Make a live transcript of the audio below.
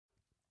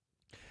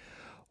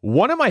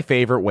One of my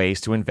favorite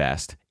ways to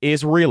invest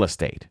is real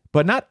estate,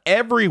 but not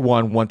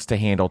everyone wants to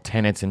handle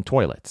tenants and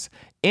toilets.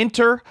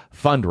 Enter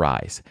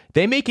Fundrise.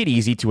 They make it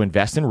easy to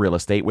invest in real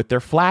estate with their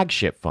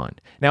flagship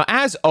fund. Now,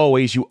 as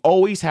always, you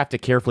always have to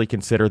carefully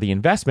consider the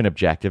investment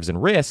objectives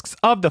and risks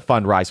of the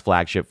Fundrise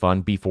flagship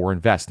fund before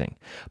investing.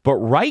 But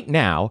right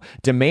now,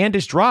 demand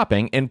is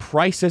dropping and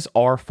prices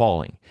are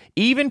falling,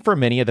 even for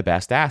many of the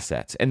best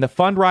assets. And the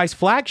Fundrise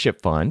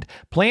flagship fund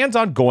plans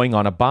on going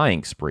on a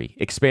buying spree,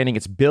 expanding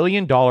its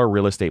billion-dollar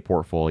real estate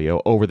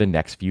portfolio over the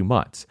next few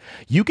months.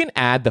 You can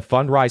add the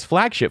Fundrise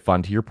flagship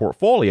fund to your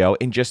portfolio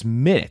in just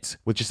minutes,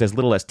 with just as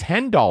little as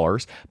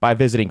 $10 by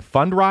visiting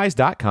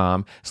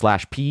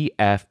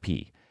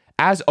fundrise.com/PFP.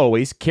 As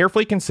always,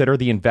 carefully consider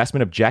the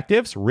investment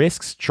objectives,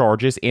 risks,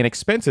 charges, and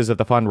expenses of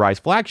the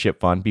Fundrise flagship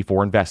fund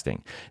before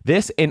investing.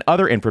 This and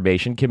other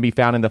information can be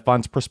found in the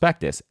fund's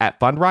prospectus at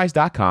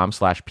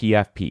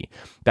fundrise.com/PFP.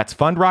 That's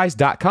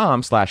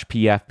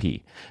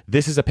fundrise.com/PFP.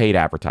 This is a paid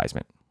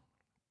advertisement.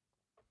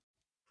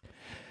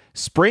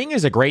 Spring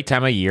is a great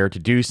time of year to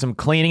do some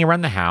cleaning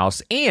around the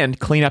house and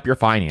clean up your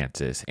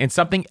finances. And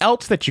something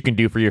else that you can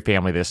do for your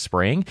family this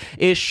spring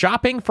is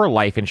shopping for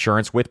life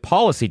insurance with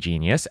Policy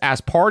Genius as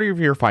part of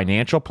your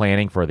financial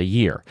planning for the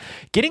year.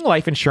 Getting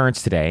life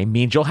insurance today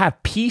means you'll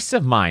have peace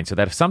of mind so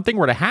that if something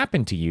were to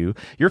happen to you,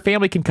 your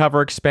family can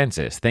cover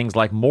expenses, things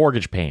like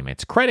mortgage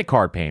payments, credit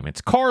card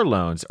payments, car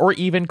loans, or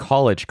even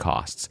college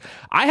costs.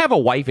 I have a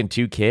wife and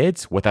 2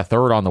 kids, with a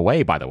third on the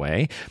way, by the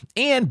way,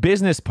 and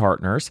business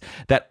partners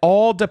that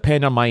all depend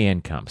on my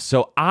income.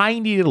 So I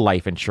needed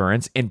life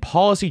insurance, and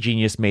Policy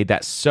Genius made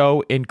that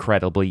so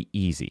incredibly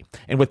easy.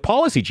 And with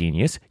Policy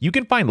Genius, you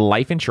can find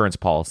life insurance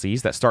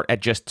policies that start at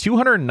just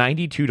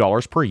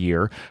 $292 per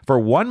year for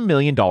 $1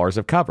 million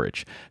of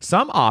coverage.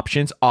 Some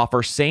options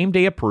offer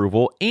same-day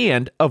approval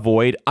and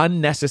avoid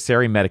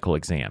unnecessary medical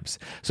exams.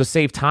 So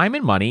save time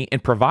and money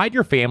and provide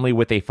your family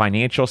with a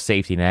financial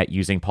safety net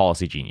using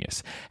Policy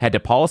Genius. Head to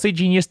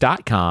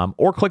policygenius.com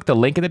or click the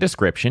link in the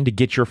description to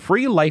get your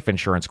free life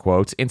insurance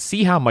quotes and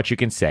see how much you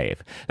can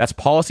save. That's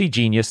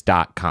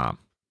policygenius.com.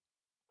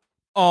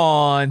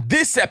 On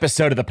this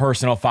episode of the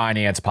Personal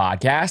Finance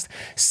Podcast,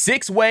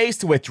 6 ways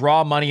to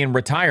withdraw money in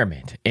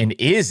retirement. And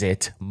is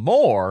it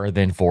more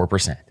than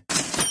 4%?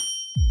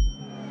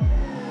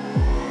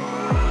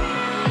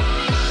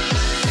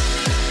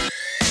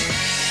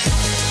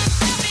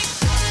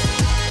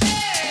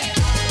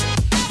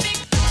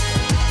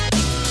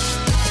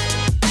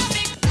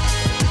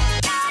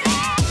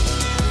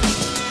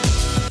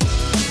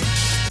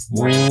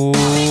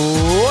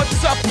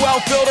 What's up,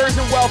 Wealth Builders,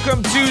 and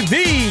welcome to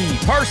the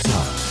Personal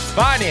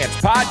Finance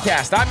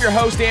Podcast. I'm your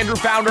host, Andrew,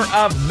 founder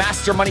of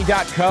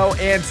MasterMoney.co,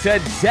 and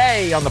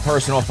today on the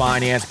Personal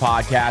Finance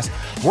Podcast,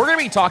 we're going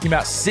to be talking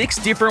about 6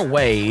 different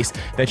ways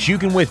that you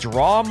can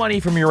withdraw money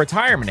from your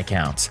retirement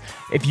accounts.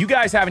 If you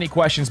guys have any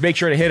questions, make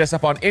sure to hit us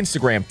up on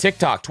Instagram,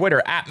 TikTok,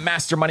 Twitter, at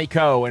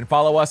MasterMoneyCo, and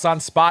follow us on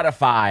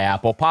Spotify,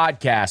 Apple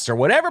Podcasts, or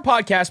whatever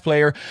podcast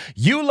player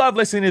you love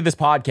listening to this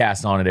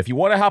podcast on it. If you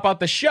want to help out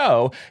the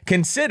show,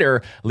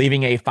 consider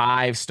leaving a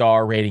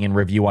 5-star rating and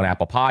review on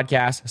Apple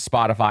Podcasts,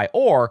 Spotify,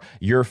 or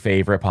your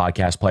favorite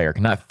podcast player.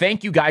 Cannot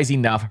thank you guys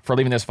enough for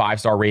leaving those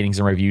 5-star ratings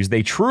and reviews.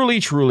 They truly,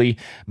 truly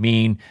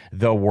mean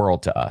the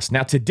world to us.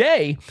 Now,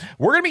 today,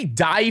 we're going to be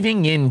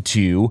diving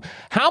into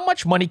how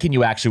much money can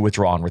you actually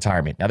withdraw in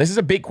retirement. Now, this is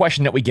a big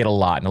question that we get a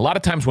lot. And a lot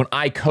of times when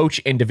I coach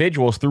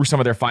individuals through some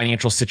of their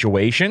financial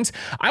situations,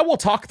 I will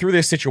talk through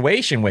this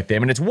situation with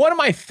them. And it's one of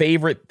my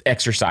favorite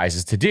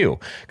exercises to do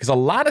because a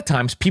lot of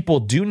times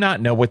people do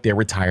not know what their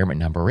retirement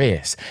number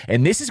is.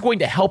 And this is going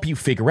to help you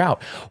figure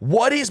out,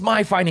 what is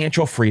my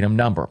financial freedom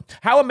number?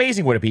 How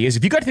amazing would it be is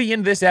if you got to the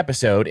end of this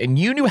episode and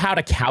you knew how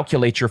to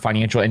calculate your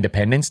financial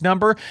independence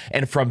number,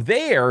 and from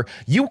there,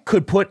 you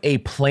could put a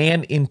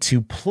plan into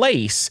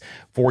place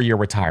for your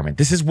retirement.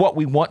 This is what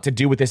we want to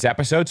do with this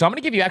episode. So I'm going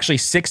to give you actually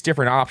 6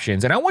 different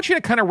options, and I want you to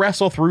kind of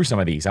wrestle through some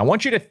of these. I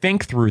want you to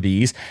think through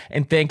these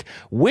and think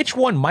which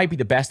one might be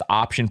the best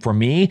option for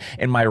me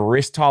and my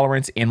risk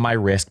tolerance and my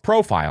risk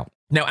profile.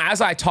 Now,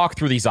 as I talk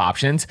through these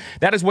options,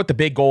 that is what the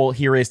big goal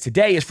here is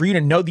today, is for you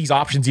to know these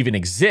options even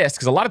exist,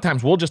 because a lot of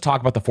times we'll just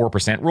talk about the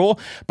 4% rule,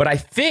 but I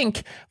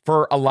think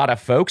for a lot of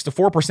folks, the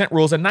 4%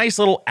 rule is a nice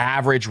little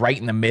average right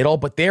in the middle,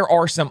 but there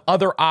are some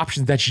other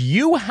options that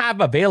you have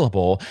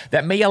available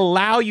that may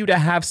allow you to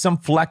have some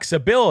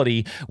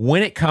flexibility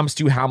when it comes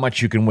to how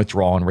much you can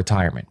withdraw in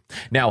retirement.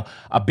 Now,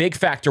 a big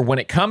factor when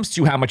it comes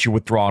to how much you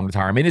withdraw in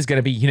retirement is going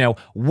to be,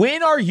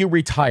 when are you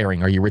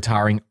retiring? Are you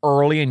retiring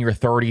early in your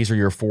 30s or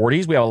your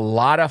 40s? We have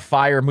a lot of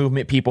FIRE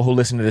movement people who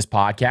listen to this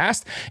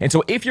podcast. And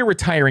so if you're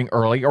retiring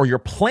early or your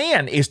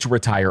plan is to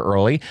retire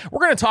early, we're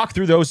going to talk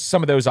through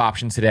some of those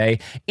options today.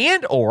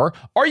 And or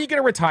are you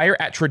going to retire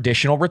at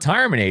traditional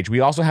retirement age? We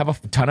also have a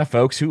ton of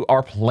folks who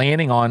are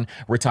planning on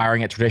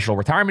retiring at traditional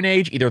retirement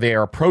age. Either they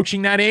are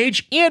approaching that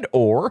age and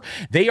or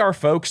they are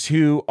folks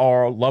who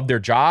love their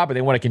job and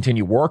they want to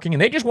continue working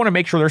and they just want to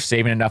make sure they're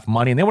saving enough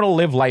money and they want to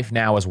live life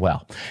now as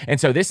well. And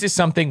so this is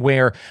something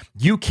where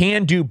you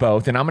can do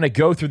both. And I'm going to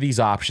go through these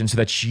options so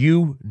that you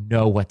you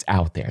know what's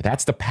out there.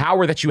 That's the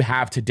power that you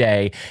have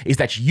today, is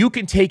that you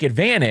can take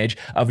advantage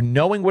of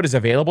knowing what is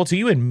available to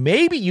you, and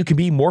maybe you can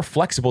be more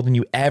flexible than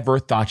you ever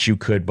thought you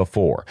could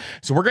before.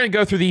 So we're going to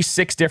go through these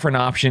 6 different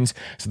options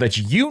so that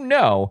you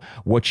know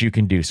what you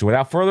can do. So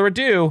without further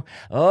ado,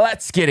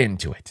 let's get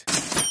into it.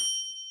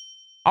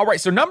 All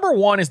right, so number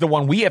 1 is the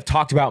one we have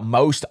talked about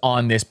most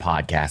on this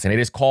podcast, and it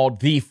is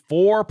called the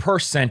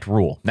 4%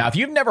 rule. Now, if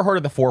you've never heard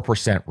of the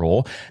 4%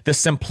 rule, the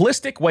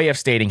simplistic way of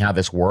stating how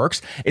this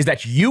works is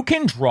that you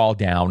can draw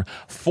down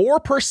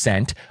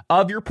 4%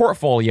 of your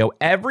portfolio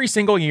every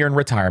single year in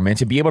retirement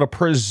to be able to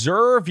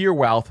preserve your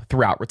wealth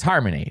throughout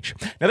retirement age.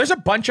 Now, there's a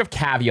bunch of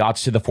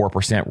caveats to the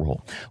 4%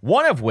 rule,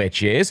 one of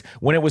which is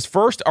when it was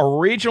first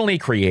originally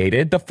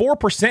created, the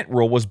 4%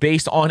 rule was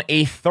based on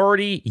a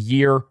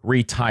 30-year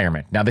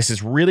retirement. Now, this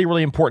is really,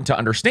 really important to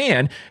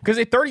understand because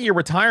a 30-year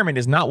retirement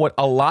is not what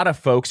a lot of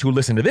folks who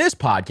listen to this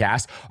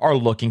podcast are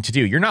looking to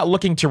do. You're not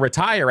looking to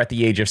retire at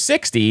the age of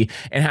 60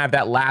 and have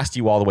that last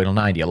you all the way to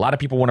 90. A lot of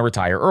people want to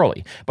retire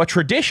early, but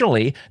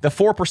traditionally the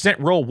 4%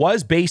 rule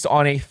was based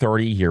on a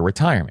 30-year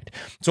retirement.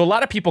 So a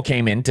lot of people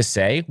came in to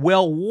say,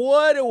 well,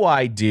 what do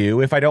I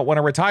do if I don't want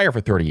to retire for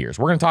 30 years?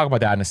 We're going to talk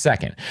about that in a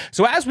second.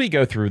 So as we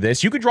go through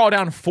this, you can draw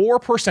down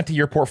 4% of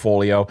your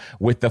portfolio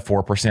with the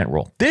 4%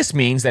 rule. This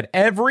means that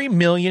every $1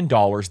 million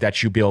that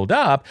you build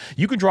up,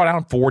 you can draw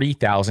down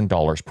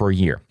 $40,000 per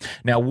year.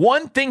 Now,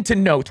 one thing to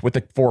note with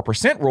the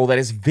 4% rule that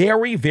is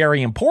very,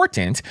 very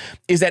important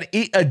is that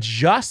it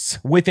adjusts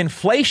with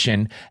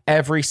inflation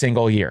every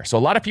single year. So a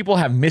lot of people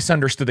have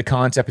misunderstood the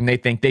concept and they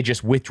think they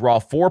just withdraw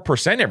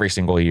 4% every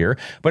single year,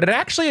 but it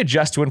actually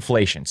adjusts to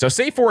inflation. So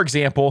say, for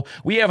example,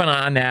 we have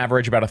on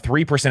average about a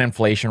 3%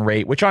 inflation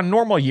rate, which on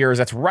normal years,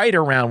 that's right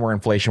around where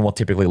inflation will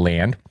typically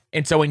land.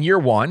 And so in year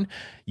 1,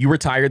 you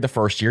retired the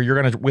first year, you're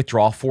going to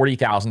withdraw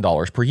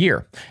 $40,000 per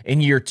year.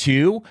 In year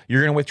 2,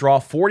 you're going to withdraw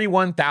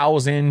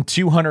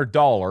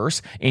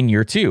 $41,200 in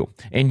year 2.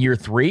 In year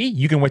 3,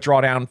 you can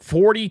withdraw down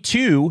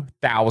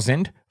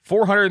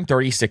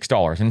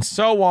 $42,436, and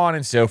so on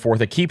and so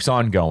forth. It keeps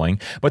on going,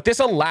 but this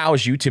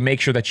allows you to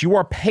make sure that you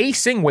are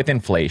pacing with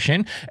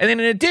inflation. And then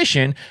in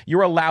addition,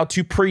 you're allowed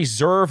to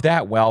preserve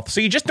that wealth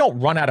so you just don't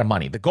run out of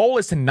money. The goal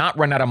is to not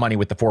run out of money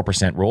with the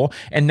 4% rule,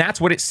 and that's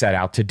what it's set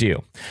out to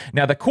do.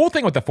 Now, the cool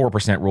thing with the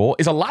 4% rule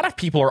is a lot of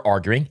people are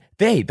arguing,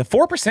 the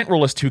 4%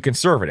 rule is too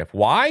conservative.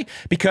 Why?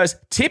 Because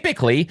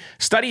typically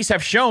studies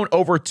have shown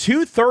over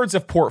 2/3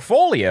 of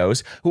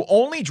portfolios who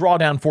only draw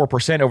down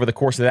 4% over the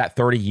course of that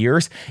 30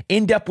 years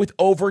end up with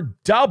over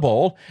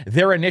double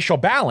their initial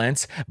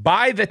balance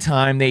by the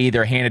time they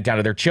either hand it down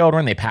to their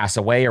children, they pass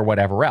away, or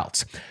whatever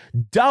else.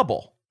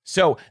 Double.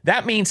 So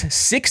that means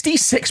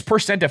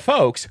 66% of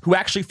folks who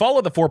actually follow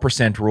the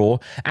 4%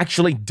 rule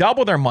actually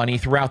double their money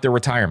throughout their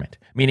retirement,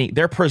 meaning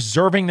they're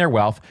preserving their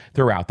wealth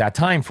throughout that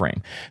time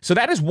frame. So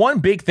that is one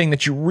big thing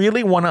that you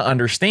really want to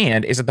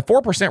understand, is that the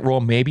 4% rule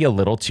may be a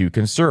little too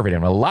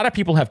conservative. A lot of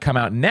people have come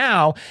out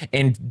now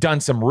and done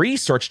some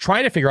research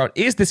trying to figure out,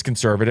 is this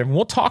conservative? And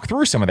we'll talk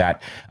through some of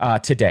that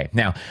today.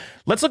 Now,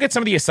 let's look at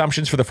some of the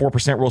assumptions for the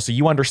 4% rule so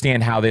you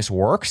understand how this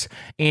works.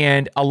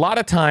 And a lot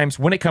of times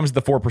when it comes to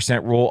the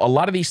 4% rule, a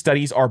lot of these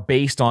studies are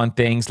based on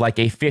things like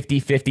a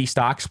 50-50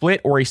 stock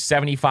split or a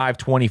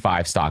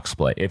 75-25 stock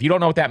split. If you don't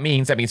know what that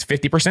means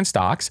 50%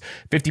 stocks,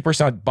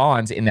 50%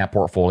 bonds in that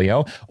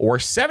portfolio, or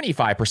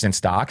 75%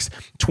 stocks,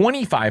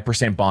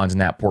 25% bonds in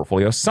that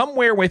portfolio,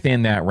 somewhere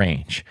within that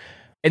range.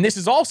 And this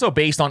is also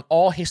based on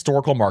all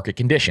historical market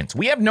conditions.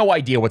 We have no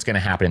idea what's going to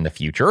happen in the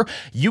future.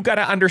 You got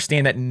to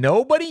understand that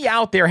nobody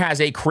out there has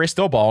a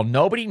crystal ball.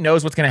 Nobody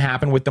knows what's going to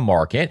happen with the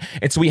market.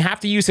 And so we have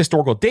to use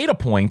historical data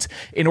points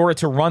in order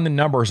to run the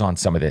numbers on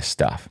some of this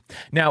stuff.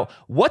 Now,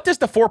 what does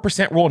the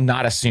 4% rule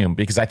not assume?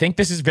 Because I think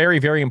this is very,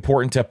 very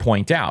important to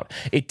point out.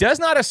 It does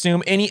not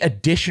assume any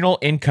additional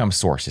income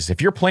sources.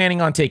 If you're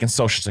planning on taking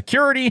Social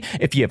Security,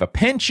 if you have a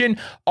pension,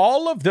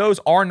 all of those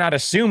are not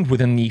assumed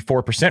within the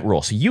 4%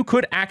 rule. So you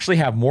could actually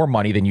have more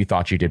money than you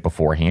thought you did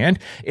beforehand.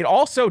 It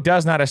also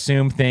does not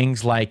assume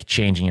things like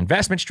changing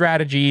investment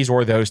strategies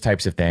or those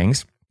types of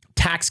things.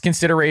 Tax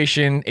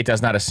consideration, it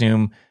does not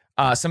assume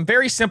some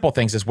very simple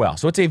things as well.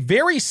 So it's a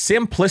very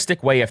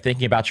simplistic way of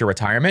thinking about your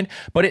retirement,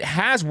 but it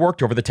has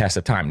worked over the test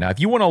of time. Now, if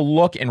you want to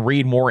look and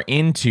read more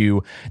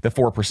into the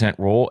 4%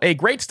 rule, a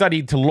great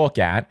study to look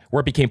at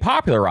where it became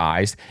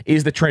popularized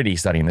is the Trinity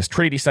study. And this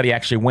Trinity study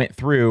actually went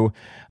through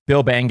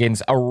Bill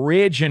Bengen's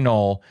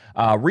original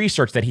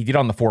research that he did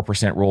on the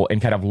 4% rule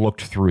and kind of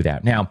looked through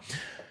that. Now,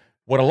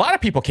 what a lot of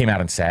people came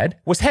out and said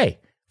was, hey,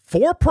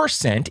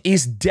 4%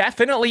 is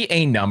definitely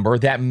a number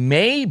that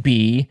may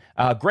be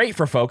great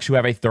for folks who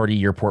have a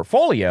 30-year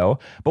portfolio,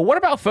 but what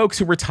about folks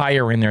who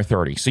retire in their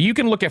 30s? So you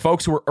can look at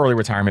folks who are early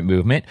retirement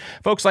movement,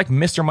 folks like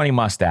Mr. Money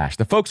Mustache,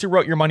 the folks who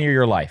wrote Your Money or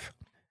Your Life.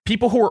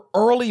 People who were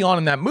early on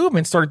in that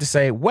movement started to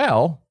say,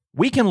 well,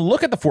 we can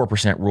look at the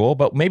 4% rule,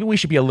 but maybe we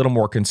should be a little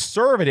more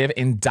conservative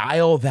and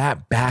dial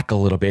that back a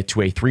little bit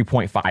to a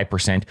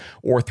 3.5%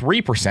 or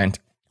 3%,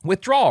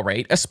 withdrawal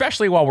rate,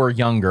 especially while we're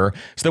younger,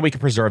 so that we can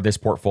preserve this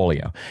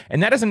portfolio.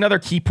 And that is another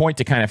key point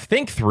to kind of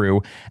think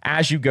through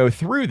as you go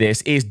through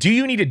this is, do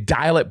you need to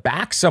dial it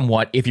back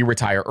somewhat if you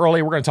retire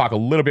early? We're going to talk a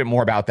little bit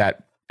more about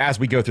that as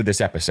we go through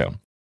this episode.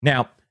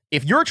 Now,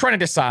 if you're trying to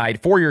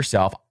decide for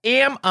yourself,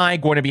 am I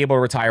going to be able to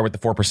retire with the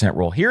 4%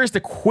 rule? Here's the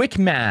quick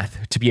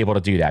math to be able to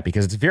do that,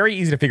 because it's very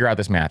easy to figure out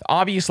this math.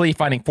 Obviously,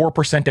 finding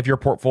 4% of your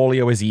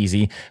portfolio is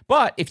easy,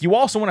 but if you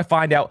also want to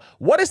find out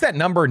what does that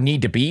number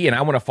need to be, and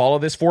I want to follow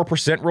this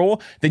 4%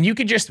 rule, then you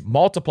can just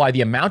multiply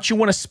the amount you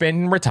want to spend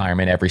in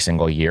retirement every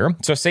single year.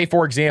 So say,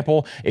 for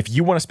example, if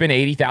you want to spend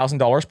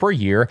 $80,000 per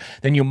year,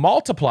 then you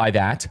multiply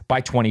that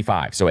by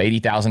 25. So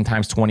 80,000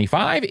 times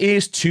 25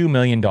 is $2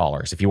 million.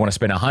 If you want to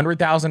spend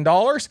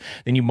 $100,000,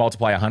 then you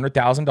multiply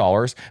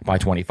 $100,000 by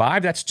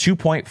 25. That's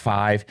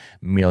 $2.5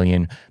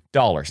 million.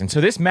 And so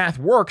this math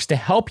works to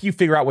help you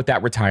figure out what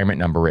that retirement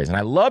number is. And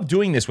I love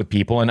doing this with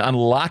people and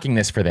unlocking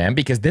this for them,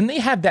 because then they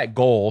have that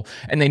goal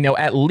and they know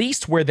at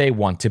least where they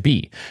want to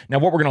be. Now,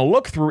 what we're going to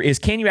look through is,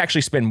 can you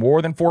actually spend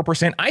more than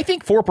 4%? I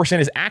think 4%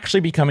 is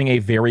actually becoming a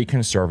very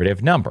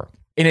conservative number.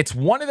 And it's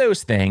one of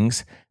those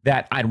things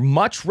that I'd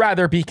much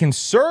rather be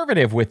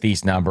conservative with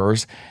these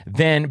numbers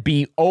than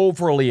be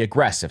overly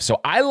aggressive. So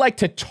I like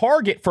to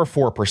target for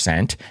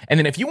 4%. And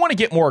then if you want to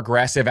get more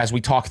aggressive as we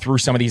talk through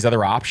some of these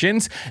other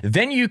options,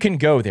 then you can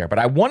go there. But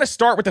I want to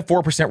start with the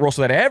 4% rule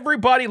so that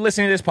everybody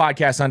listening to this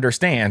podcast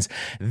understands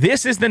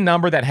this is the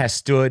number that has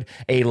stood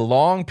a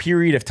long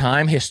period of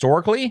time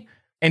historically.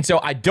 And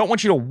so I don't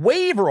want you to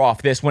waver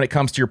off this when it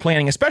comes to your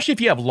planning, especially if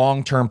you have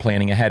long-term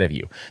planning ahead of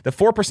you. The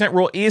 4%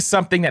 rule is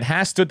something that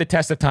has stood the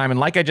test of time. And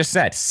like I just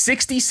said,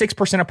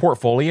 66% of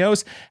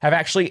portfolios have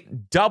actually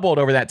doubled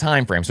over that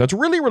time frame. So it's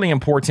really, really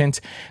important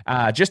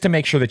just to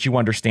make sure that you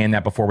understand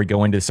that before we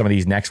go into some of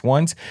these next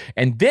ones.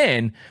 And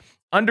then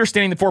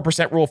understanding the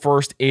 4% rule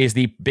first is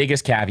the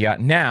biggest caveat.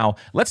 Now,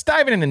 let's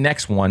dive into the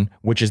next one,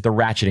 which is the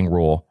ratcheting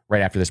rule,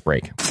 right after this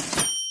break.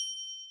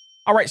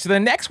 All right, so the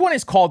next one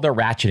is called the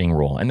ratcheting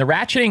rule. And the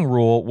ratcheting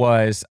rule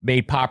was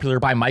made popular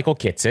by Michael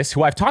Kitces,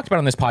 who I've talked about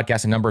on this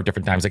podcast a number of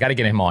different times. I got to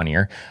get him on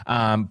here.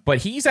 But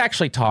he's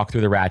actually talked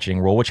through the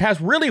ratcheting rule, which has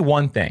really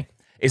one thing,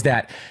 is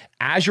that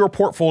as your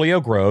portfolio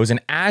grows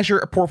and as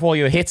your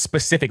portfolio hits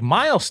specific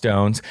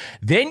milestones,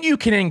 then you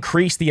can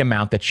increase the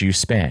amount that you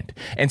spend.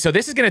 And so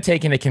this is going to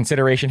take into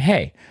consideration,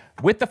 hey,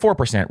 with the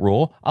 4%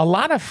 rule, a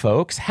lot of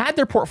folks had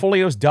their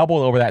portfolios double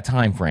over that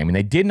time frame and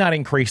they did not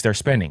increase their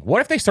spending.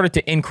 What if they started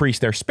to increase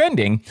their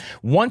spending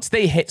once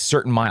they hit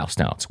certain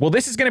milestones? Well,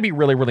 this is going to be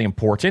really, really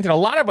important. And a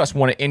lot of us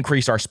want to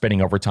increase our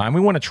spending over time.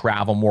 We want to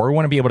travel more. We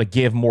want to be able to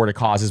give more to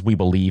causes we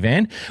believe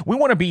in. We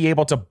want to be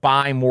able to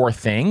buy more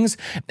things.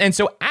 And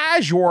so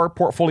as your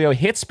portfolio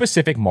hits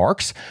specific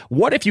marks,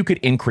 what if you could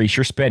increase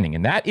your spending?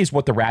 And that is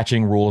what the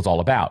ratcheting rule is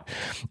all about.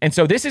 And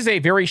so this is a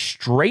very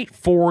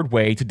straightforward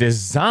way to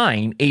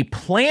design a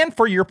plan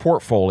for your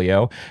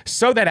portfolio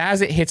so that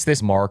as it hits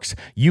this marks,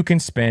 you can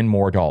spend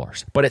more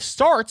dollars. But it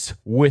starts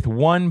with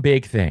one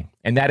big thing,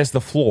 and that is the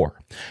floor.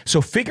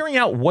 So figuring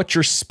out what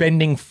your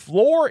spending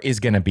floor is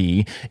going to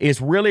be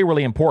is really,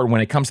 really important when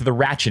it comes to the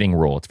ratcheting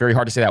rule. It's very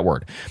hard to say that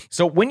word.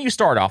 So when you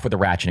start off with the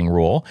ratcheting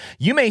rule,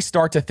 you may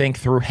start to think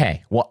through,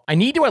 hey, well, I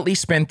need to at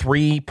least spend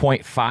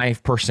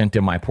 3.5%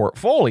 of my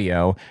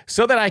portfolio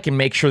so that I can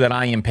make sure that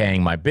I am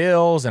paying my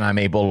bills and I'm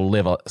able to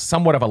live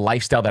somewhat of a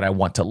lifestyle that I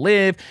want to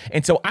live.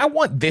 And so I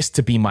want this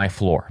to be my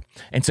floor.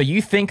 And so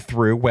you think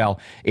through, well,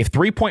 if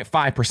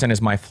 3.5%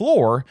 is my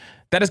floor,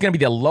 that is going to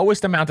be the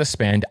lowest amount to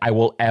spend I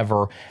will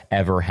ever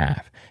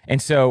have.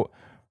 And so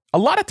a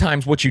lot of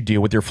times what you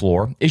do with your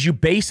floor is you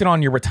base it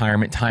on your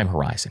retirement time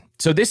horizon.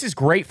 So this is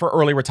great for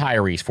early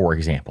retirees, for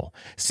example.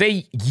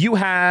 Say you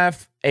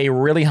have a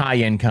really high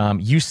income,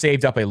 you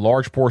saved up a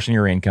large portion of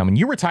your income, and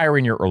you retire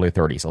in your early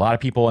 30s. A lot of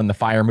people in the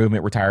FIRE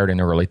movement retired in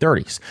their early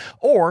 30s.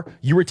 Or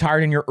you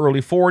retired in your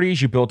early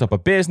 40s, you built up a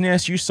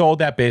business, you sold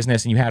that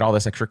business, and you had all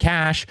this extra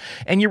cash,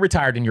 and you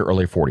retired in your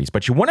early 40s.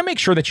 But you want to make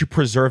sure that you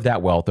preserve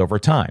that wealth over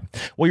time.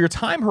 Well, your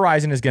time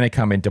horizon is going to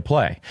come into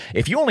play.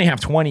 If you only have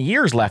 20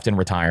 years left in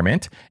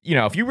retirement,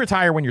 if you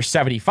retire when you're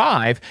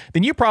 75,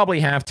 then you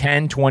probably have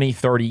 10, 20,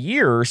 30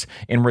 years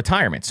in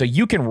retirement. So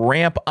you can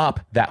ramp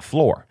up that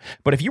floor.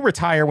 But if you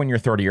retire when you're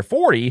 30 or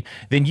 40,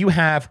 then you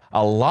have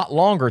a lot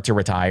longer to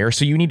retire.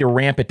 So you need to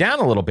ramp it down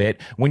a little bit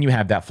when you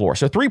have that floor.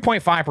 So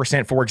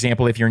 3.5%, for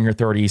example, if you're in your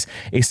 30s,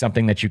 is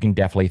something that you can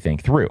definitely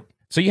think through.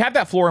 So you have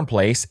that floor in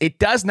place. It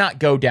does not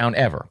go down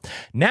ever.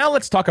 Now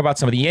let's talk about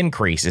some of the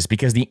increases,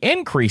 because the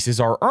increases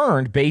are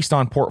earned based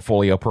on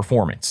portfolio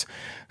performance.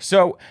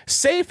 So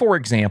say, for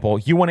example,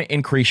 you want to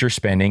increase your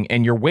spending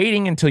and you're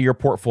waiting until your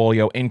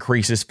portfolio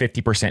increases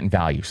 50% in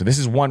value. So this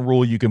is one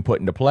rule you can put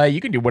into play. You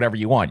can do whatever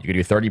you want. You can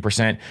do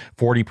 30%,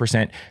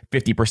 40%,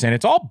 50%.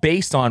 It's all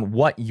based on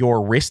what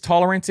your risk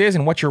tolerance is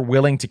and what you're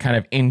willing to kind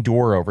of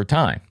endure over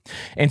time.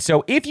 And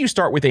so if you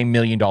start with $1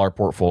 million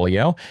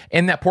portfolio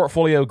and that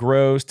portfolio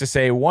grows to say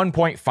say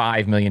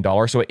 $1.5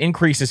 million. So it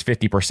increases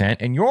 50%.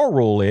 And your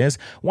rule is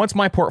once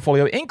my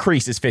portfolio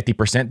increases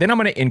 50%, then I'm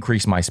going to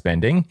increase my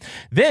spending.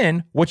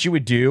 Then what you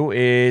would do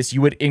is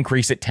you would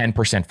increase it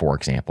 10%, for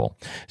example.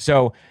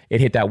 So it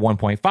hit that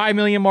 1.5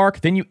 million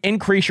mark. Then you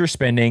increase your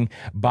spending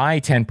by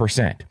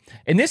 10%.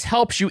 And this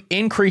helps you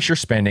increase your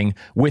spending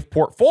with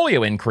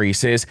portfolio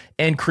increases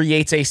and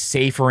creates a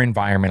safer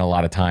environment a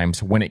lot of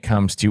times when it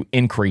comes to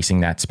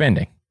increasing that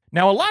spending.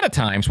 Now, a lot of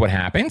times what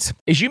happens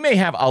is you may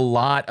have a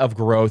lot of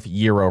growth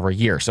year over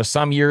year. So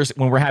some years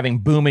when we're having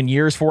booming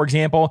years, for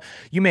example,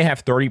 you may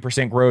have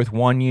 30% growth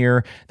one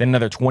year, then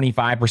another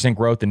 25%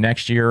 growth the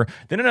next year,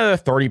 then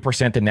another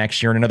 30% the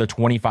next year, and another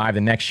 25% the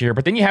next year.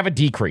 But then you have a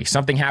decrease.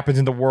 Something happens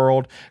in the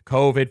world,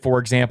 COVID, for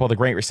example, the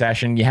Great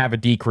Recession, you have a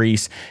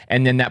decrease,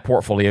 and then that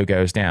portfolio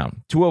goes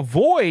down. To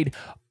avoid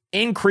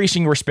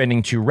increasing your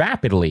spending too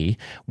rapidly,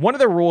 one of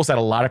the rules that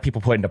a lot of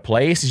people put into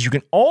place is you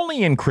can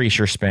only increase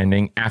your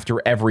spending after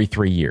every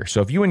 3 years.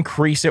 So if you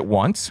increase it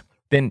once,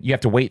 then you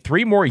have to wait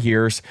 3 more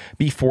years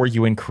before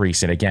you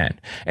increase it again.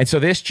 And so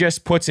this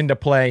just puts into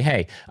play,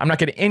 hey, I'm not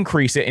going to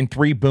increase it in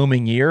 3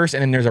 booming years,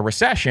 and then there's a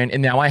recession,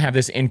 and now I have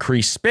this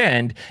increased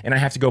spend, and I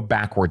have to go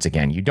backwards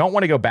again. You don't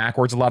want to go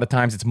backwards. A lot of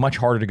times it's much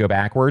harder to go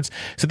backwards.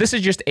 So this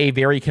is just a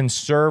very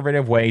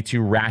conservative way to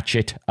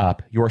ratchet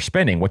up your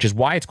spending, which is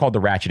why it's called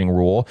the ratcheting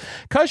rule,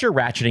 because you're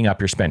ratcheting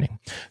up your spending.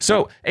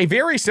 So a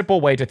very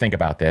simple way to think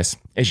about this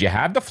is you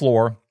have the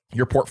floor.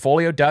 Your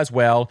portfolio does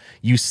well.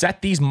 You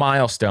set these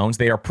milestones.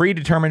 They are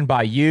predetermined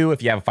by you.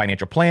 If you have a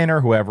financial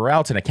planner, whoever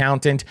else, an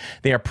accountant,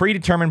 they are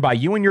predetermined by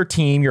you and your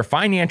team, your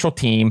financial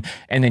team,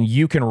 and then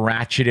you can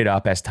ratchet it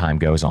up as time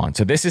goes on.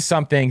 So this is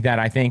something that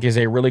I think is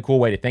a really cool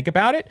way to think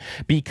about it,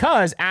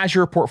 because as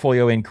your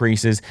portfolio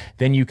increases,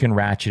 then you can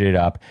ratchet it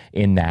up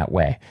in that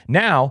way.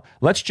 Now,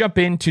 let's jump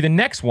into the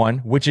next one,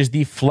 which is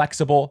the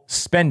flexible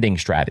spending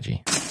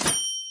strategy.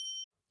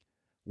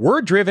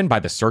 We're driven by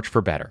the search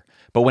for better.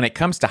 But when it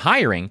comes to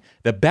hiring,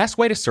 the best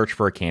way to search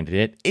for a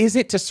candidate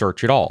isn't to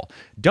search at all.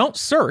 Don't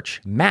search,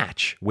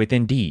 match with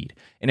Indeed.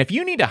 And if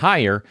you need to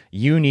hire,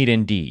 you need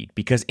Indeed,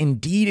 because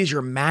Indeed is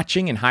your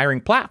matching and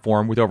hiring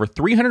platform with over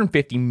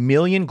 350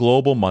 million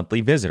global monthly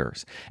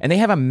visitors. And they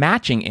have a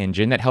matching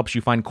engine that helps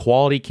you find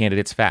quality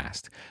candidates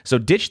fast. So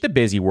ditch the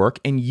busy work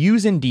and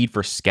use Indeed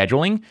for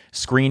scheduling,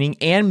 screening,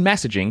 and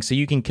messaging so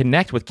you can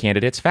connect with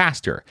candidates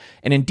faster.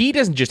 And Indeed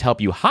doesn't just help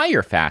you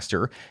hire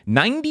faster.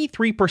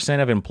 93%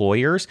 of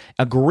employers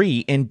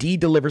agree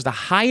Indeed delivers the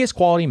highest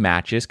quality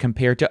matches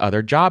compared to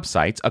other job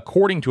sites,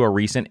 according to a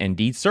recent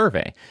Indeed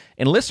survey.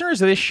 And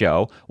listeners of this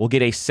show will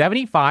get a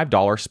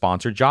 $75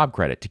 sponsored job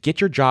credit to get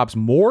your jobs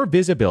more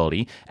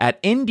visibility at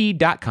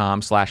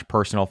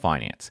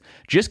Indeed.com/personalfinance.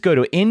 Just go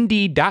to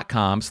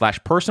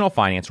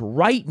Indeed.com/personalfinance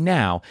right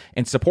now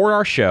and support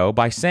our show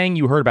by saying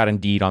you heard about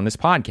Indeed on this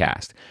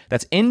podcast.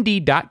 That's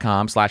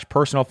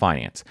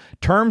Indeed.com/personalfinance.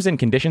 Terms and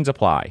conditions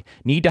apply.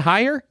 Need to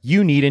hire?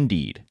 You need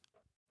Indeed.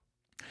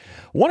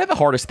 One of the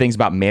hardest things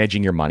about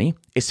managing your money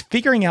is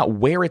figuring out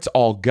where it's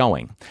all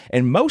going.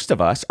 And most of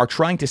us are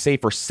trying to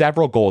save for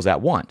several goals at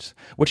once,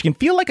 which can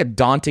feel like a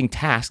daunting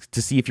task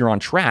to see if you're on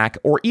track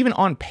or even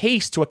on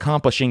pace to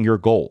accomplishing your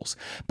goals.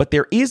 But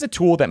there is a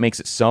tool that makes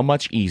it so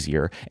much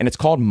easier, and it's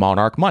called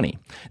Monarch Money.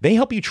 They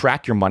help you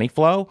track your money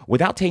flow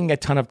without taking a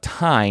ton of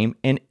time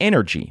and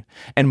energy.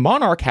 And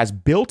Monarch has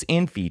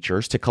built-in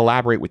features to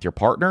collaborate with your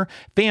partner,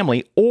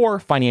 family,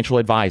 or financial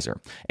advisor.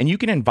 And you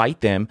can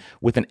invite them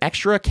with an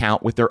extra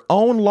account with their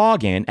own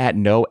login at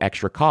no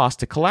extra cost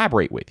to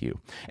collaborate with you.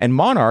 And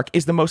Monarch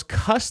is the most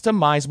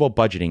customizable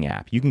budgeting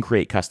app. You can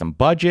create custom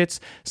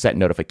budgets, set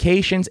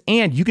notifications,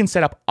 and you can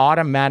set up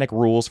automatic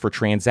rules for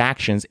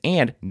transactions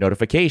and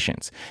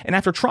notifications. And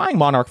after trying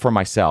Monarch for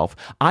myself,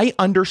 I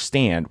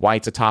understand why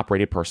it's a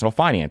top-rated personal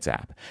finance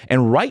app.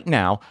 And right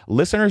now,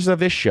 listeners of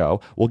this show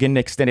will get an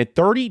extended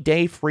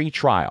 30-day free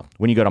trial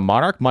when you go to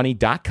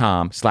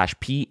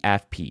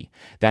monarchmoney.com/PFP.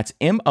 That's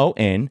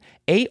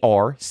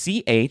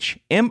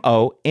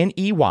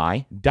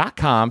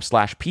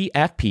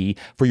MonarchMoney.com/PFP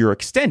for your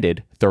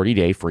extended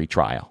 30-day free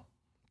trial.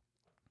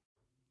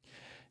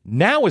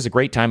 Now is a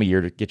great time of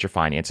year to get your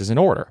finances in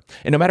order.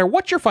 And no matter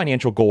what your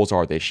financial goals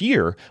are this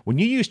year, when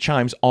you use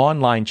Chime's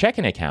online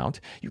checking account,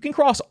 you can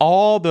cross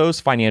all those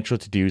financial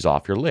to-dos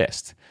off your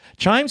list.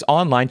 Chime's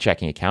online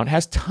checking account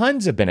has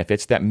tons of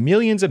benefits that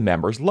millions of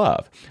members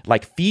love,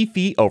 like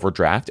fee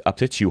overdraft up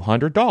to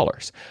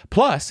 $200.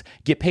 Plus,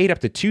 get paid up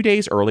to 2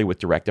 days early with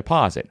direct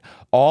deposit,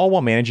 all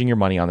while managing your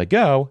money on the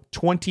go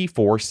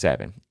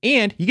 24/7.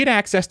 And you get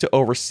access to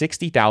over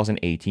 60,000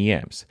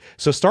 ATMs.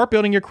 So start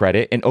building your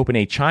credit and open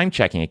a Chime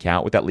checking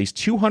account with at least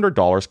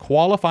 $200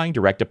 qualifying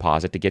direct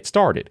deposit to get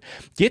started.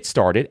 Get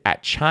started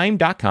at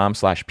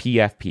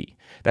chime.com/PFP.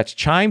 That's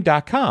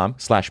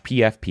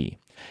chime.com/PFP.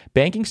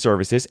 Banking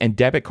services and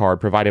debit card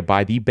provided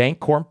by the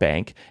Bancorp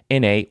Bank,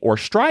 N.A. or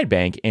Stride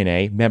Bank,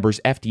 N.A., members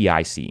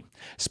FDIC.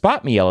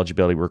 SpotMe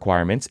eligibility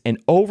requirements and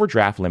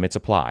overdraft limits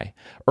apply.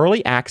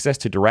 Early access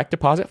to direct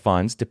deposit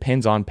funds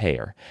depends on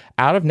payer.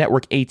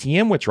 Out-of-network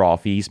ATM withdrawal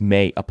fees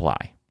may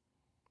apply.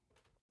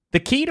 The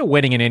key to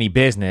winning in any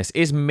business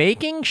is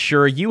making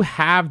sure you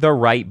have the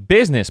right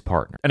business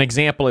partner. An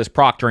example is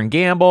Procter &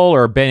 Gamble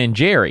or Ben &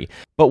 Jerry.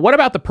 But what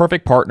about the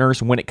perfect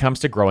partners when it comes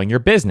to growing your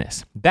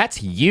business?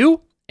 That's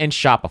you and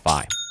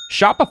Shopify.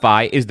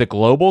 Shopify is the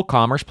global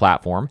commerce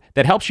platform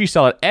that helps you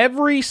sell at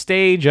every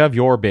stage of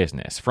your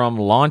business, from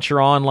launch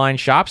your online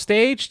shop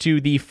stage to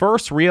the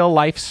first real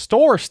life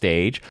store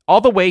stage,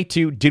 all the way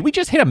to, did we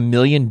just hit $1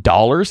 million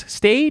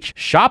stage?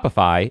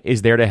 Shopify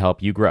is there to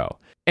help you grow.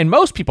 And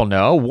most people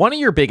know one of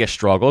your biggest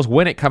struggles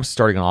when it comes to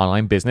starting an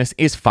online business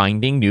is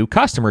finding new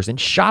customers, and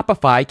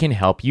Shopify can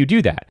help you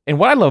do that. And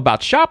what I love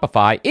about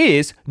Shopify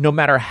is no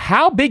matter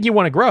how big you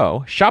want to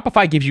grow,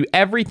 Shopify gives you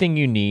everything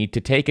you need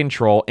to take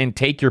control and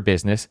take your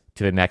business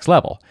to the next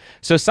level.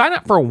 So sign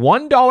up for a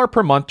 $1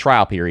 per month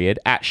trial period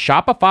at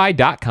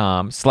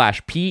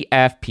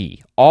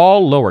shopify.com/PFP,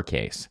 all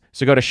lowercase.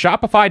 So go to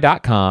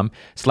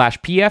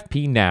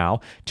shopify.com/PFP now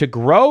to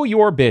grow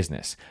your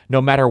business,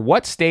 no matter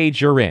what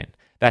stage you're in.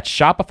 That's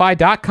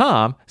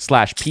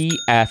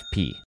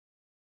shopify.com/PFP.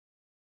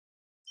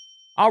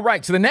 All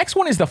right, so the next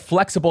one is the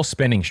flexible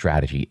spending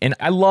strategy. And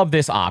I love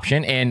this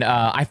option. And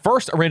I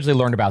first originally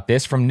learned about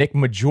this from Nick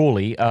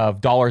Maggiulli of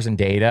Dollars and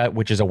Data,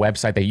 which is a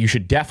website that you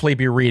should definitely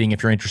be reading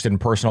if you're interested in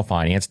personal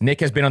finance.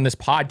 Nick has been on this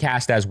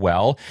podcast as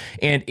well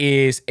and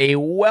is a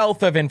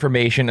wealth of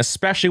information,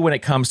 especially when it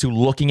comes to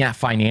looking at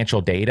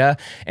financial data.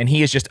 And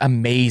he is just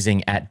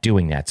amazing at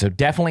doing that. So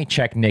definitely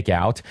check Nick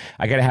out.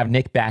 I got to have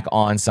Nick back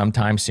on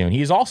sometime soon.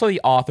 He is also the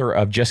author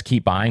of Just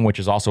Keep Buying, which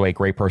is also a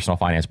great personal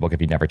finance book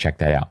if you've never checked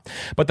that out.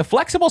 But the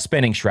flexible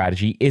spending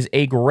strategy is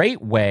a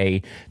great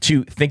way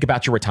to think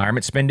about your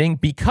retirement spending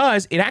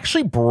because it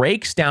actually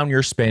breaks down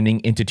your spending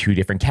into two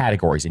different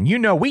categories. And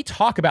we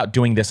talk about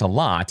doing this a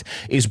lot,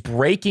 is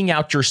breaking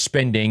out your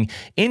spending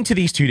into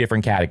these two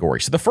different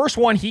categories. So the first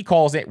one, he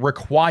calls it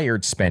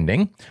required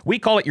spending. We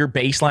call it your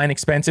baseline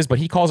expenses, but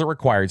he calls it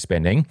required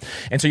spending.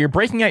 And so you're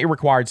breaking out your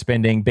required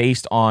spending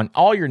based on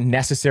all your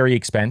necessary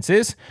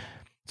expenses.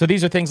 So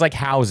these are things like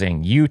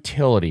housing,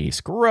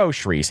 utilities,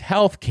 groceries,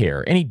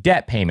 healthcare, any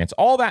debt payments,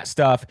 all that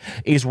stuff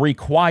is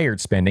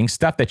required spending,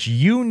 stuff that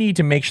you need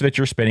to make sure that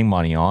you're spending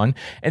money on.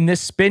 And this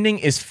spending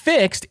is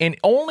fixed and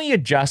only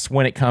adjusts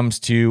when it comes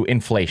to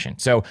inflation.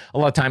 So a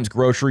lot of times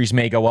groceries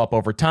may go up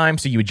over time,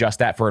 so you adjust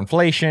that for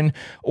inflation.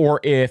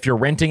 Or if you're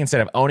renting instead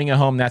of owning a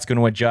home, that's going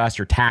to adjust.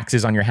 Your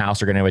taxes on your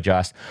house are going to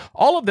adjust.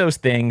 All of those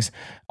things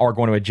are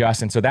going to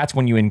adjust. And so that's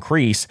when you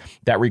increase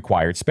that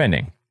required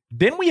spending.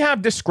 Then we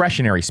have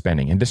discretionary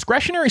spending. And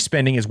discretionary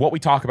spending is what we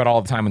talk about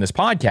all the time on this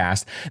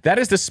podcast. That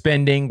is the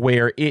spending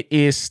where it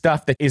is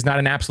stuff that is not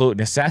an absolute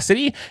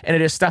necessity, and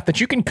it is stuff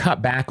that you can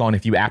cut back on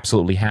if you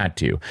absolutely had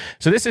to.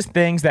 So this is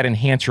things that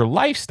enhance your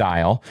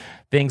lifestyle,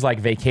 things like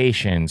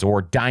vacations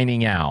or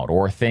dining out,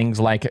 or things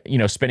like,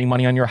 spending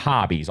money on your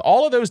hobbies.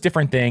 All of those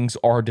different things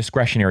are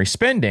discretionary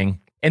spending.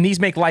 And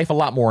these make life a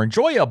lot more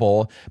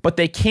enjoyable, but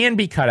they can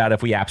be cut out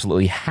if we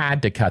absolutely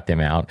had to cut them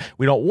out.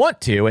 We don't want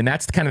to, and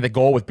that's kind of the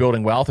goal with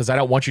building wealth, is I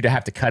don't want you to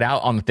have to cut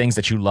out on the things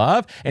that you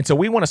love. And so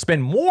we want to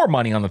spend more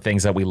money on the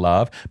things that we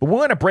love, but we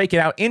want to break it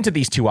out into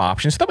these two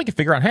options so that we can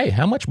figure out, hey,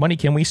 how much money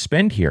can we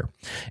spend here?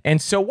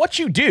 And so what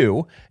you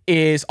do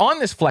is on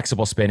this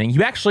flexible spending,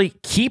 you actually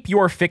keep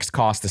your fixed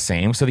cost the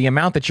same. So the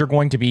amount that you're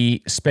going to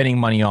be spending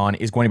money on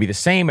is going to be the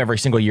same every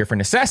single year for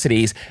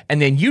necessities,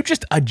 and then you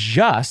just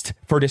adjust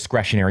for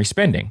discretionary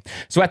spending.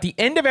 So at the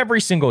end of every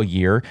single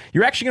year,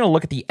 you're actually going to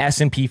look at the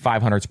S&P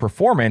 500's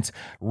performance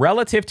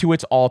relative to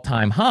its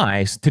all-time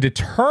highs to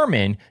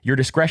determine your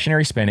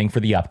discretionary spending for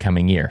the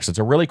upcoming year. So it's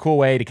a really cool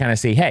way to kind of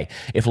say, hey,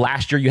 if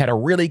last year you had a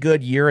really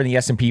good year in the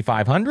S&P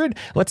 500,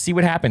 let's see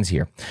what happens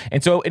here.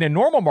 And so in a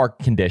normal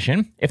market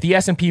condition, if the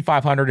S&P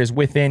 500 is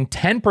within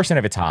 10%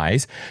 of its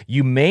highs,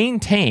 you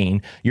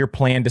maintain your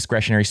planned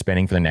discretionary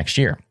spending for the next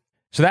year.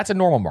 So that's a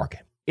normal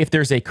market. If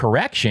there's a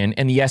correction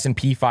and the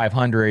S&P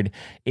 500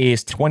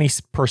 is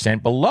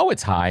 20% below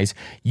its highs,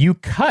 you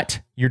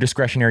cut your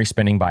discretionary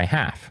spending by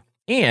half.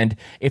 And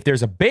if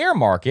there's a bear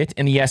market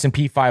and the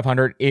S&P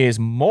 500 is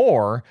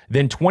more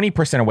than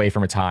 20% away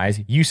from its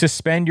highs, you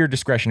suspend your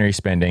discretionary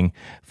spending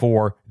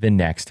for the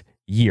next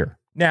year.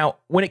 Now,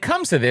 when it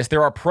comes to this,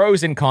 there are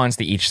pros and cons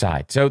to each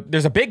side. So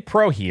there's a big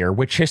pro here,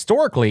 which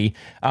historically,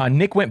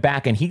 Nick went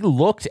back and he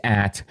looked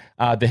at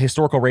the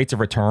historical rates of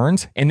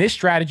returns, and this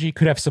strategy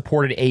could have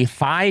supported a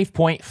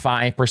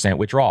 5.5%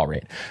 withdrawal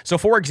rate. So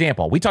for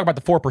example, we talk about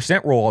the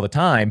 4% rule all the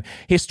time.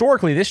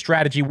 Historically, this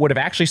strategy would have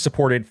actually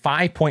supported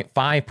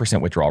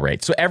 5.5% withdrawal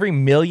rate. So every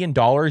 $1 million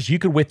you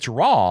could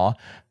withdraw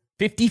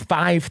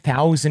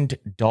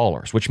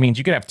 $55,000, which means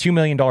you could have $2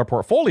 million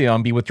portfolio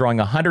and be withdrawing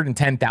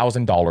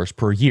 $110,000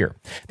 per year.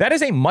 That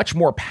is a much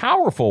more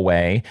powerful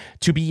way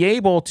to be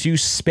able to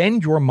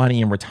spend your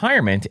money in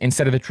retirement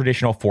instead of the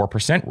traditional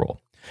 4%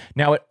 rule.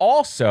 Now, it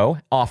also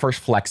offers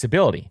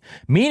flexibility,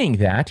 meaning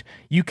that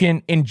you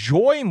can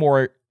enjoy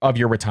more of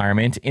your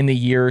retirement in the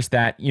years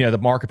that, the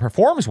market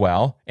performs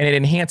well and it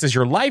enhances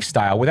your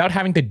lifestyle without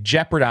having to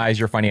jeopardize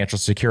your financial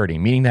security,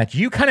 meaning that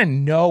you kind of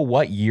know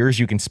what years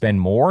you can spend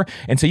more.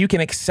 And so you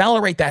can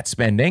accelerate that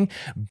spending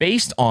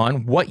based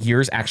on what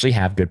years actually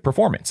have good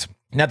performance.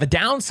 Now, the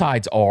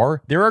downsides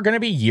are there are going to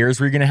be years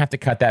where you're going to have to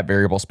cut that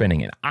variable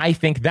spending. And I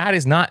think that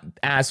is not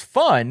as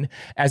fun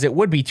as it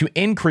would be to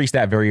increase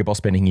that variable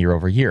spending year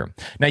over year.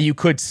 Now, you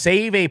could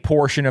save a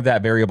portion of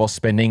that variable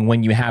spending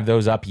when you have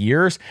those up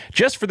years.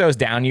 Just for those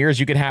down years,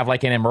 you could have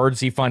like an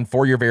emergency fund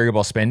for your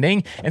variable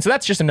spending. And so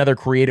that's just another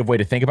creative way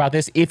to think about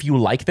this if you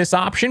like this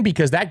option,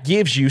 because that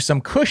gives you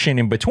some cushion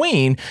in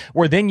between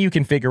where then you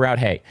can figure out,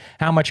 hey,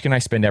 how much can I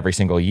spend every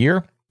single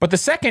year? But the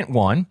second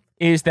one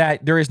is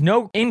that there is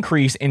no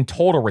increase in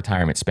total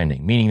retirement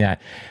spending, meaning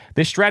that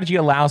this strategy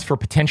allows for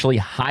potentially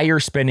higher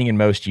spending in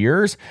most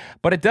years,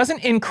 but it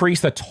doesn't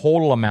increase the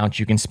total amount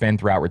you can spend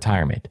throughout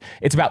retirement.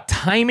 It's about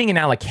timing and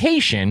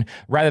allocation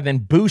rather than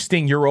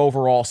boosting your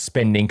overall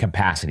spending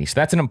capacity. So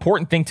that's an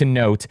important thing to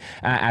note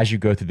as you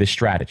go through this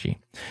strategy.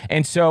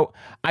 And so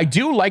I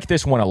do like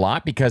this one a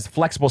lot because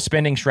flexible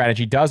spending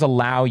strategy does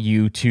allow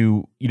you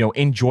to,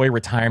 enjoy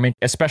retirement,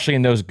 especially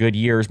in those good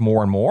years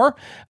more and more,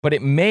 but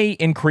it may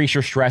increase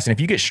your stress. And if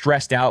you get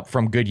stressed out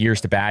from good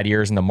years to bad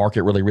years and the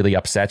market really, really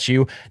upsets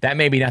you, that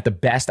may be not the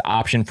best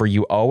option for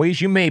you always.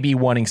 You may be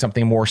wanting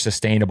something more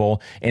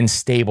sustainable and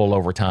stable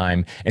over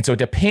time. And so it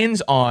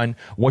depends on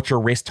what your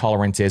risk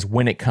tolerance is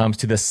when it comes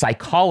to the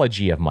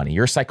psychology of money.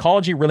 Your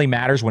psychology really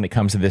matters when it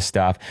comes to this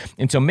stuff.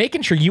 And so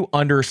making sure you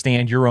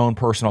understand your own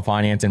personal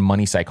finance and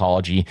money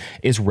psychology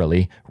is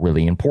really,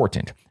 really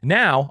important.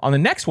 Now, on the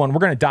next one, we're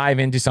going to dive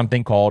into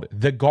something called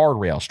the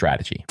guardrail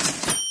strategy.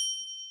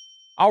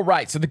 All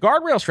right, so the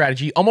guardrail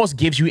strategy almost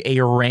gives you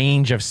a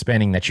range of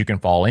spending that you can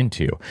fall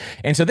into.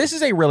 And so this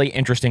is a really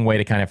interesting way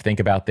to kind of think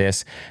about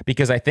this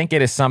because I think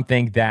it is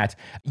something that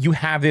you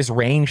have this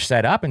range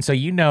set up. And so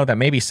you know that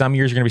maybe some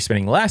years you're going to be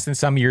spending less and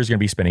some years you're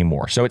going to be spending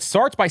more. So it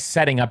starts by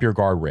setting up your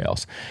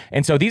guardrails.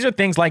 And so these are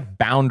things like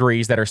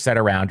boundaries that are set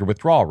around your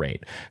withdrawal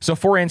rate. So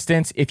for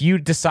instance, if you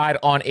decide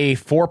on a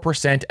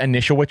 4%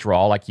 initial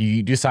withdrawal, like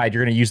you decide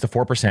you're going to use the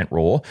 4%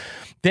 rule,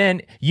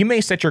 then you may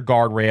set your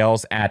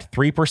guardrails at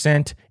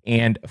 3%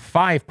 and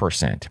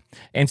 5%.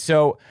 And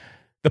so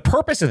the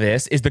purpose of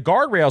this is the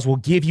guardrails will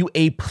give you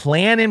a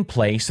plan in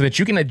place so that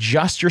you can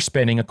adjust your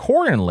spending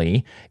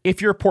accordingly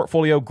if your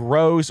portfolio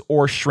grows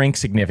or shrinks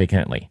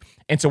significantly.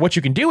 And so what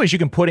you can do is you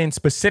can put in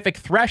specific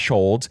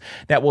thresholds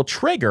that will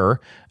trigger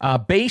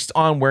based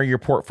on where your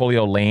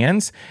portfolio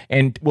lands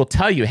and will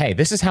tell you, hey,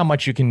 this is how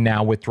much you can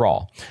now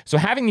withdraw. So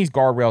having these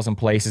guardrails in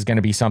place is going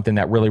to be something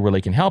that really,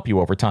 really can help you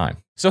over time.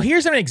 So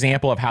here's an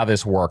example of how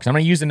this works. I'm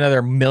going to use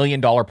another $1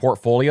 million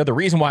portfolio. The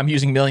reason why I'm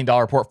using $1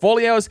 million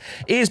portfolios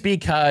is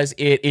because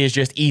it is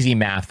just easy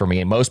math for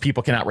me. And most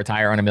people cannot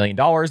retire on $1 million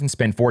and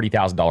spend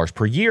 $40,000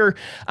 per year.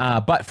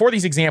 But for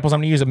these examples, I'm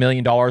going to use $1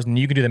 million and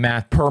you can do the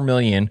math per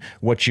million,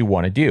 what you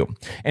want to do.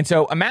 And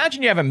so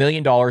imagine you have $1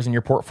 million in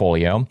your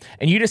portfolio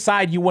and you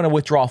decide you want to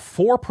withdraw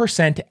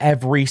 4%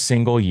 every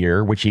single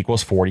year, which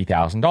equals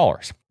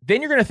 $40,000. Then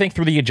you're going to think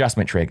through the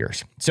adjustment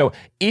triggers. So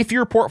if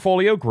your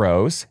portfolio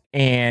grows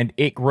and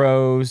it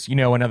grows,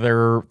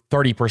 another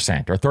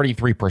 30% or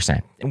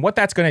 33%, and what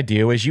that's going to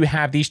do is you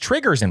have these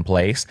triggers in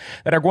place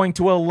that are going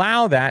to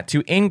allow that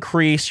to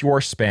increase your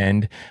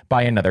spend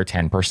by another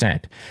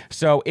 10%.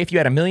 So if you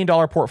had $1 million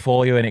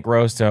portfolio and it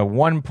grows to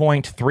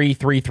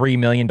 $1.333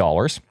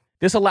 million,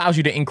 this allows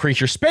you to increase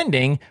your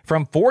spending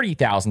from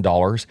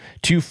 $40,000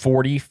 to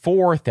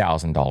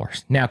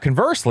 $44,000. Now,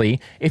 conversely,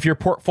 if your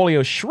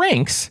portfolio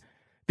shrinks,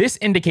 this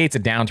indicates a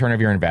downturn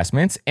of your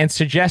investments and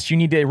suggests you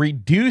need to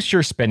reduce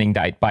your spending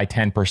by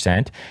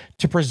 10%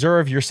 to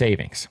preserve your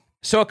savings.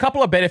 So a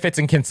couple of benefits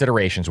and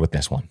considerations with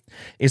this one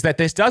is that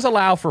this does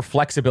allow for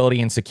flexibility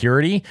and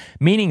security,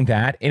 meaning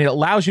that it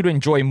allows you to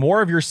enjoy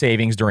more of your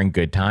savings during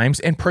good times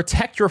and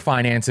protect your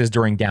finances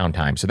during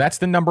downtime. So that's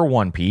the number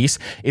one piece,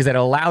 is that it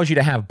allows you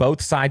to have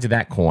both sides of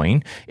that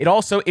coin. It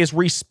also is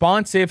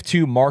responsive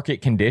to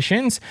market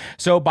conditions.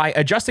 So by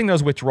adjusting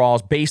those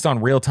withdrawals based on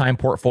real-time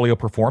portfolio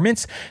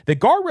performance, the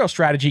guardrail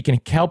strategy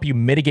can help you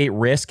mitigate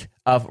risk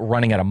of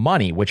running out of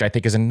money, which I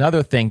think is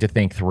another thing to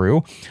think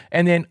through.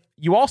 And then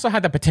you also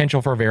have the potential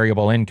for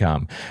variable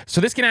income. So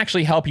this can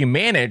actually help you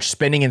manage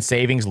spending and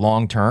savings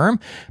long term,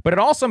 but it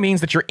also means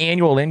that your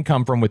annual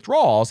income from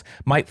withdrawals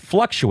might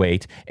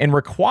fluctuate and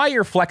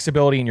require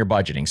flexibility in your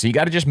budgeting. So you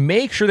got to just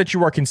make sure that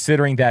you are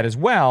considering that as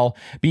well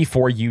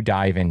before you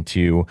dive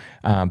into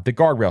the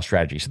guardrail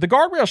strategy. So the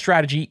guardrail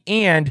strategy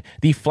and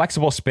the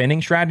flexible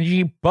spending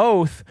strategy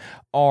both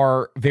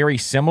are very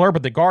similar,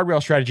 but the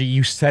guardrail strategy,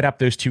 you set up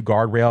those two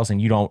guardrails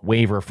and you don't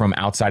waver from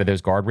outside of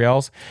those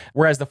guardrails.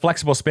 Whereas the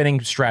flexible spending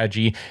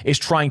strategy is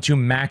trying to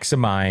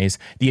maximize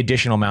the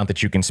additional amount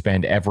that you can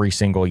spend every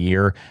single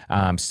year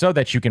so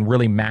that you can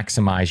really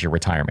maximize your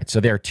retirement. So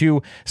there are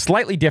two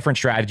slightly different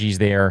strategies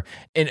there.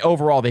 And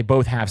overall, they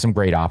both have some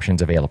great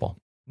options available.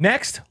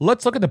 Next,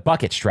 let's look at the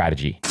bucket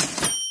strategy.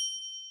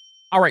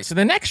 All right, so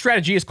the next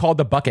strategy is called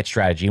the bucket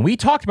strategy. And we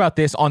talked about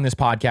this on this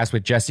podcast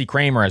with Jesse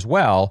Kramer as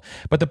well.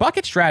 But the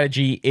bucket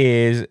strategy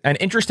is an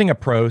interesting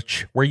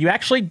approach where you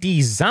actually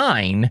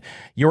design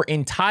your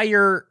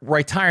entire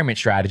retirement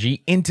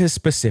strategy into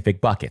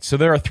specific buckets. So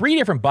there are 3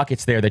 different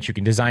buckets there that you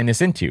can design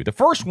this into. The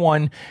first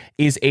one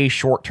is a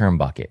short-term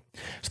bucket.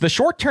 So the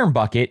short-term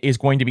bucket is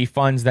going to be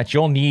funds that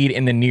you'll need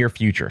in the near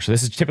future. So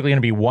this is typically going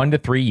to be 1 to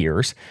 3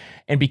 years.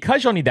 And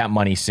because you'll need that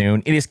money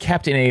soon, it is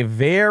kept in a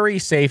very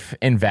safe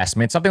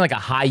investment, something like a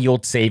high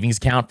yield savings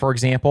account, for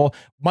example.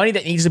 Money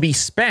that needs to be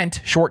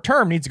spent short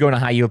term needs to go in a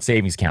high yield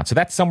savings account. So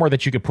that's somewhere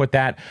that you could put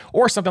that,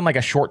 or something like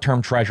a short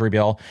term treasury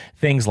bill,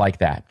 things like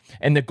that.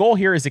 And the goal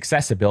here is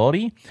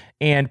accessibility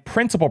and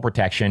principal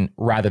protection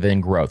rather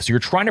than growth. So you're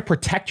trying to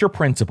protect your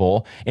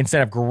principal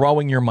instead of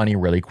growing your money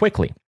really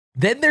quickly.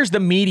 Then there's the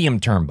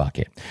medium-term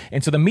bucket.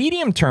 And so the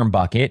medium-term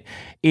bucket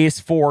is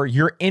for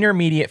your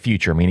intermediate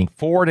future, meaning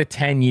 4 to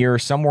 10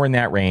 years, somewhere in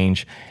that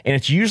range. And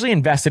it's usually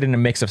invested in a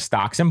mix of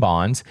stocks and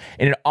bonds,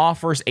 and it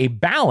offers a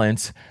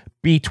balance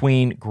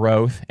between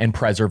growth and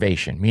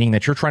preservation, meaning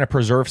that you're trying to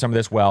preserve some of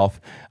this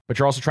wealth, but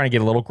you're also trying to get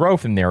a little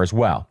growth in there as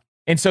well.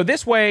 And so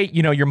this way,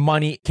 your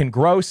money can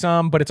grow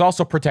some, but it's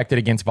also protected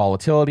against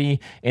volatility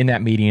in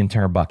that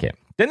medium-term bucket.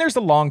 Then there's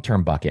the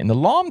long-term bucket. And the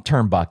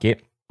long-term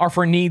bucket are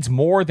for needs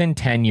more than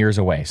 10 years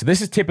away. So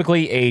this is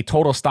typically a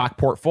total stock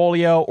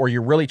portfolio, or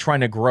you're really trying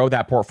to grow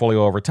that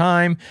portfolio over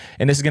time.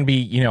 And this is going to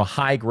be,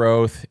 high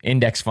growth,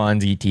 index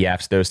funds,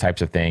 ETFs, those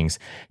types of things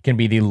can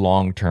be the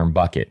long-term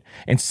bucket.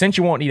 And since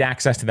you won't need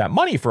access to that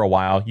money for a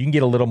while, you can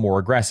get a little more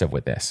aggressive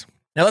with this.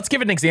 Now let's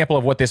give an example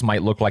of what this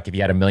might look like if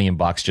you had $1 million,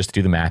 just to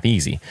do the math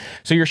easy.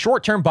 So your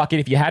short-term bucket,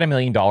 if you had $1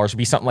 million, would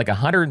be something like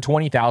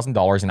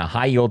 $120,000 in a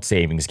high-yield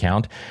savings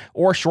account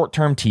or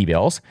short-term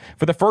T-bills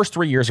for the first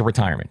 3 years of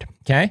retirement.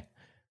 Okay,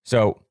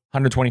 so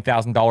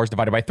 $120,000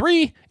 divided by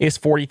 3 is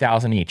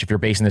 $40,000 each if you're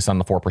basing this on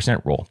the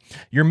 4% rule.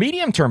 Your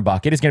medium-term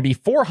bucket is going to be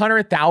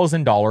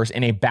 $400,000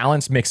 in a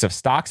balanced mix of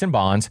stocks and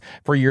bonds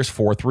for years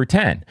 4 through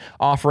 10,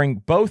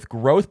 offering both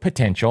growth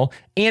potential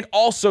and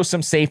also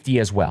some safety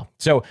as well.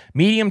 So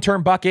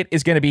medium-term bucket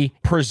is going to be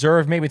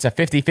preserved. Maybe it's a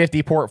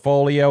 50-50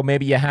 portfolio.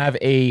 Maybe you have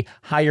a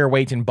higher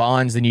weight in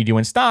bonds than you do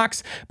in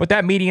stocks, but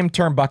that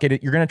medium-term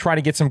bucket, you're going to try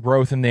to get some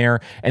growth in there.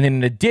 And then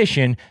in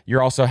addition,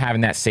 you're also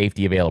having that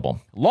safety available.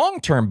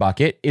 Long-term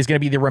bucket is going to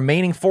be the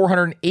remaining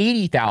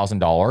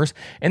 $480,000,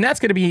 and that's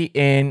going to be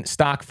in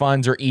stock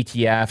funds or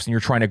ETFs, and you're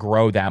trying to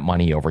grow that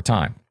money over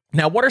time.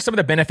 Now, what are some of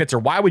the benefits, or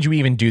why would you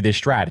even do this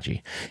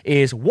strategy?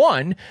 Is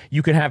one,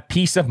 you can have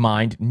peace of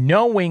mind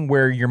knowing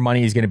where your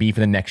money is going to be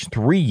for the next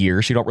 3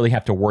 years. You don't really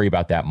have to worry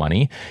about that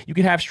money. You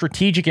can have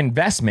strategic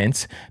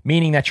investments,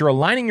 meaning that you're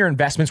aligning your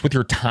investments with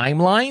your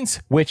timelines,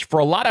 which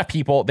for a lot of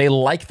people, they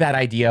like that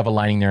idea of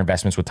aligning their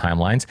investments with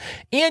timelines.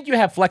 And you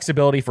have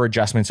flexibility for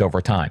adjustments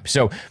over time.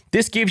 So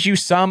this gives you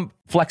some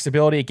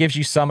flexibility, it gives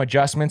you some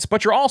adjustments,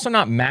 but you're also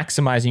not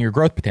maximizing your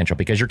growth potential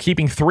because you're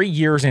keeping 3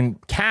 years in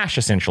cash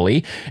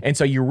essentially. And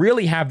so you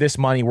really have this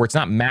money where it's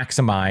not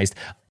maximized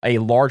a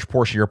large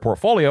portion of your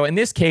portfolio. In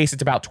this case,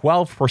 it's about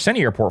 12% of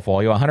your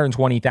portfolio,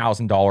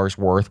 $120,000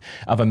 worth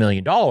of $1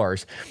 million.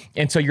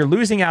 And so you're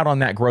losing out on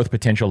that growth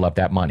potential of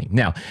that money.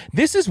 Now,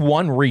 this is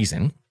one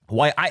reason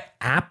why I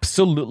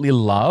absolutely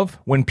love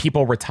when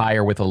people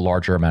retire with a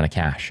larger amount of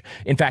cash.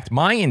 In fact,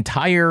 my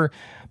entire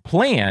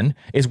plan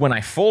is when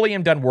I fully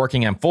am done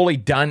working, I'm fully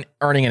done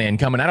earning an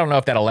income, and I don't know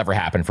if that'll ever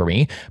happen for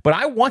me, but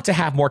I want to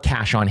have more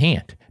cash on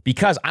hand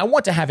because I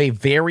want to have a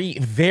very,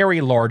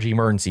 very large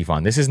emergency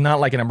fund. This is not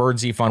like an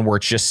emergency fund where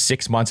it's just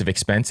 6 months of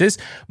expenses.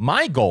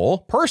 My goal,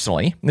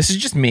 personally, this is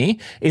just me,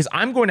 is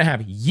I'm going to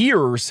have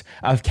years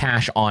of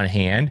cash on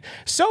hand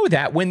so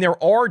that when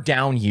there are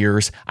down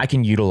years, I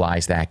can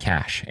utilize that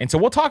cash. And so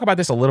we'll talk about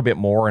this a little bit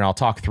more, and I'll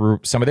talk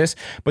through some of this,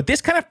 but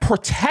this kind of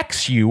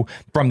protects you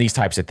from these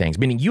types of things,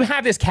 meaning you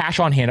have this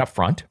cash on hand up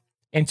front.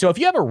 And so if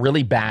you have a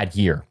really bad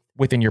year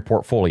within your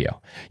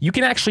portfolio, you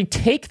can actually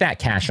take that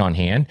cash on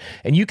hand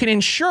and you can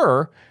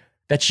ensure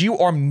that you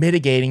are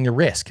mitigating the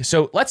risk.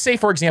 So let's say,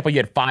 for example, you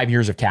had 5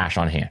 years of cash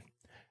on hand.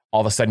 All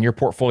of a sudden your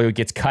portfolio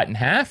gets cut in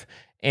half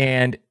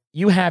and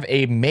you have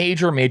a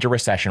major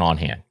recession on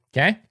hand.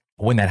 Okay.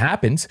 When that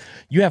happens,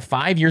 you have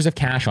 5 years of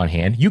cash on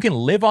hand. You can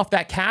live off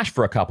that cash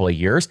for a couple of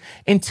years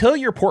until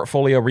your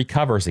portfolio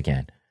recovers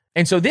again.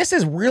 And so this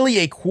is really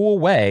a cool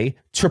way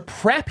to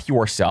prep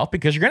yourself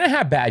because you're going to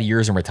have bad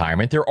years in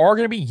retirement. There are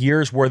going to be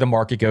years where the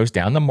market goes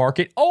down. The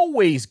market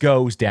always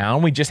goes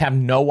down. We just have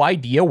no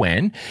idea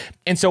when.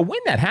 And so when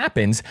that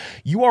happens,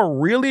 you are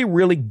really,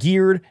 really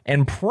geared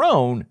and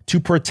prone to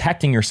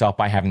protecting yourself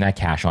by having that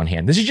cash on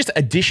hand. This is just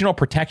additional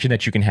protection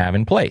that you can have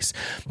in place.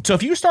 So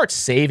if you start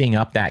saving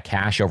up that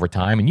cash over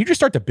time and you just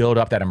start to build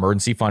up that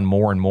emergency fund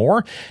more and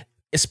more,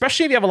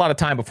 especially if you have a lot of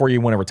time before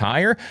you want to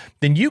retire,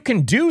 then you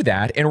can do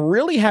that and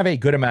really have a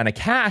good amount of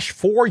cash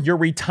for your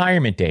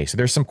retirement day. So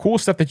there's some cool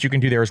stuff that you can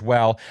do there as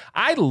well.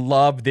 I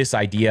love this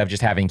idea of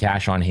just having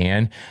cash on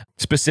hand,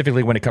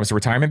 specifically when it comes to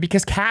retirement,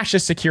 because cash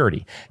is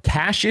security.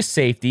 Cash is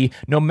safety.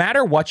 No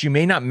matter what, you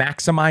may not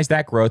maximize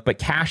that growth, but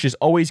cash is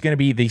always going to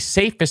be the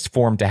safest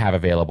form to have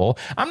available.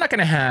 I'm not going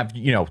to have,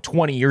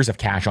 20 years of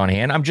cash on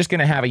hand. I'm just going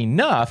to have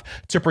enough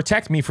to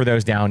protect me for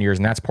those down years,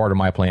 and that's part of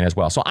my plan as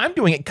well. So I'm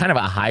doing it kind of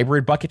a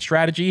hybrid bucket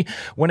strategy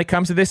when it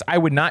comes to this. I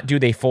would not do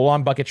the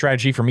full-on bucket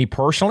strategy for me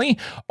personally,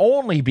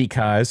 only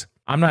because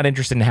I'm not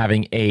interested in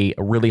having a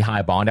really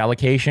high bond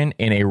allocation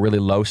and a really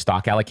low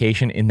stock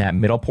allocation in that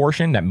middle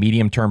portion, that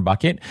medium-term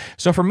bucket.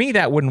 So for me,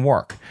 that wouldn't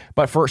work.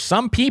 But for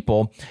some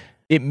people,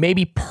 it may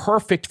be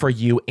perfect for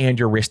you and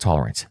your risk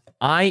tolerance.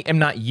 I am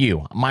not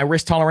you. My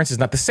risk tolerance is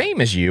not the same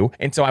as you.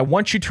 And so I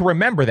want you to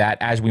remember that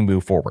as we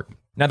move forward.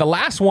 Now, the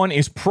last one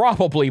is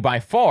probably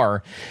by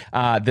far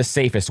the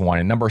safest one,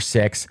 and number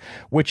 6,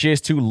 which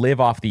is to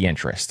live off the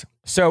interest.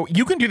 So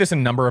you can do this in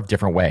a number of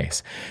different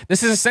ways.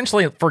 This is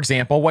essentially, for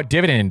example, what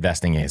dividend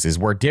investing is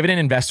where dividend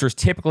investors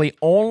typically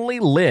only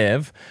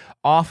live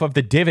off of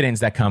the dividends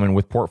that come in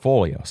with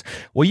portfolios.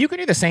 Well, you can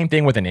do the same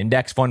thing with an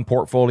index fund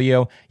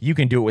portfolio. You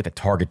can do it with a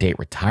target date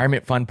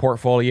retirement fund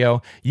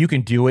portfolio. You can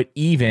do it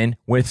even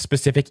with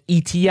specific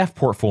ETF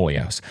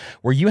portfolios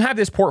where you have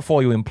this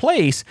portfolio in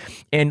place.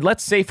 And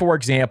let's say, for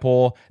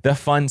example, the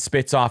fund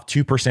spits off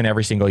 2%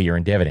 every single year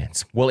in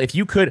dividends. Well, if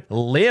you could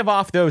live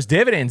off those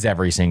dividends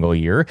every single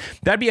year,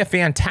 that'd be a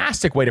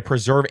fantastic way to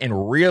preserve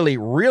and really,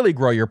 really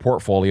grow your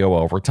portfolio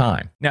over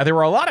time. Now, there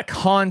are a lot of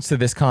cons to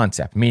this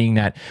concept, meaning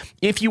that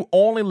if you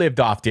only lived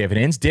off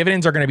dividends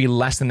are going to be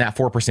less than that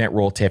 4%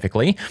 rule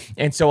typically.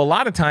 And so a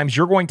lot of times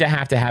you're going to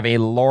have a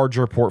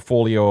larger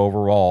portfolio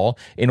overall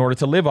in order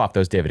to live off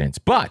those dividends.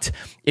 But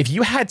if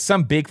you had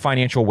some big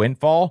financial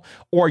windfall,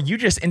 or you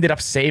just ended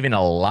up saving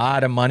a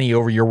lot of money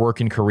over your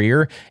working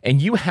career and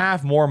you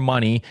have more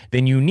money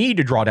than you need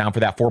to draw down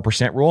for that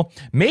 4% rule,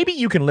 maybe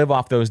you can live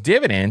off those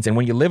dividends. And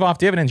when you live off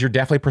dividends, you're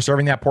definitely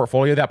preserving that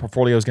portfolio. That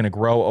portfolio is going to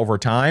grow over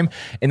time.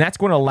 And that's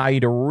going to allow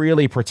you to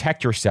really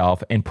protect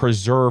yourself and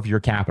preserve your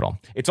capital.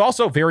 It's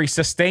also very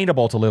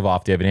sustainable to live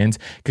off dividends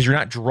because you're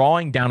not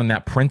drawing down on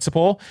that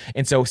principal.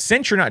 And so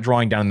since you're not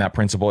drawing down on that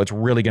principal, it's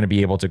really going to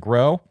be able to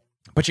grow.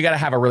 But you got to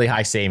have a really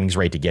high savings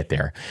rate to get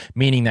there,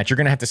 meaning that you're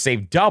going to have to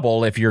save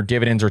double if your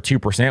dividends are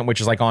 2%, which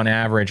is like on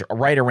average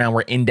right around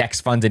where index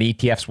funds and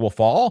ETFs will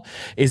fall.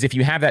 Is if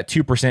you have that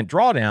 2%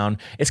 drawdown,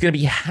 it's going to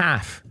be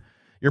half.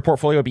 Your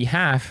portfolio will be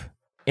half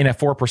in a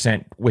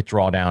 4%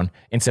 withdrawal down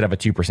instead of a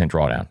 2%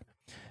 drawdown,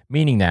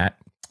 meaning that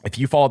if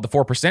you followed the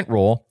 4%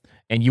 rule,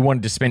 and you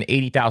wanted to spend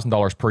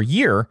 $80,000 per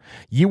year,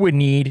 you would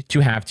need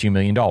to have $2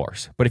 million.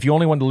 But if you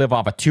only wanted to live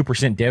off a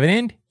 2%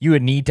 dividend, you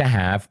would need to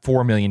have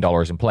 $4 million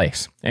in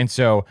place. And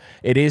so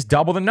it is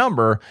double the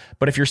number,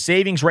 but if your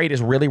savings rate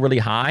is really, really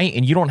high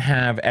and you don't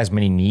have as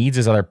many needs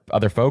as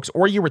other folks,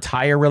 or you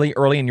retire really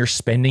early and your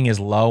spending is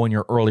low in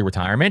your early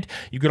retirement,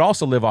 you could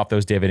also live off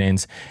those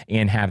dividends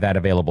and have that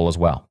available as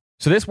well.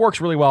 So this works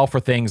really well for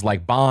things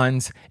like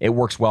bonds. It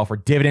works well for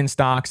dividend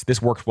stocks.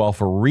 This works well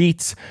for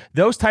REITs.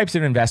 Those types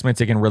of investments,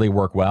 it can really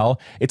work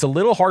well. It's a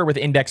little harder with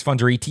index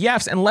funds or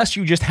ETFs unless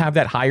you just have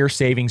that higher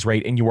savings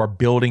rate and you are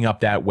building up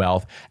that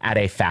wealth at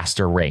a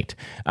faster rate.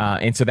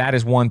 And so that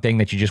is one thing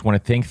that you just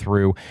want to think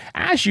through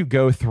as you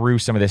go through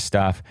some of this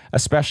stuff,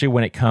 especially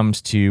when it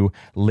comes to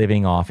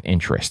living off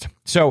interest.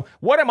 So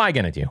what am I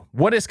going to do?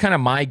 What is kind of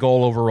my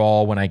goal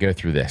overall when I go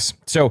through this?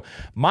 So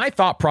my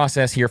thought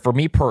process here for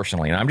me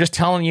personally, and I'm just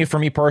telling you for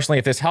me personally,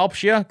 if this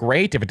helps you,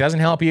 great. If it doesn't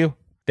help you,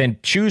 then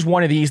choose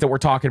one of these that we're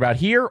talking about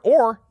here,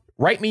 or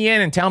write me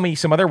in and tell me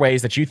some other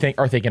ways that you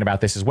are thinking about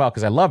this as well,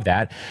 because I love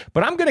that.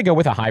 But I'm going to go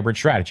with a hybrid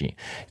strategy.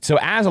 So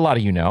as a lot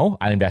of you know,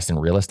 I invest in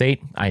real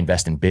estate. I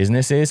invest in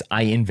businesses.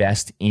 I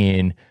invest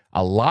in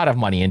a lot of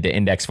money into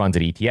index funds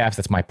and ETFs.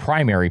 That's my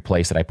primary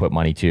place that I put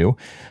money to.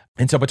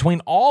 And so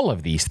between all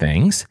of these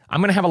things, I'm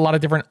going to have a lot of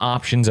different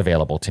options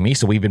available to me.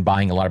 So we've been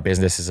buying a lot of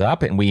businesses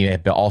up, and we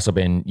have also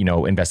been,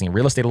 investing in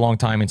real estate a long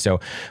time. And so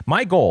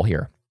my goal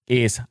here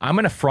is I'm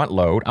going to front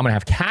load. I'm going to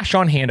have cash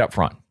on hand up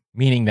front,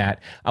 meaning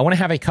that I want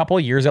to have a couple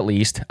of years at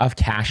least of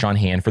cash on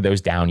hand for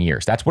those down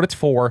years. That's what it's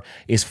for,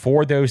 is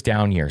for those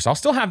down years. I'll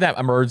still have that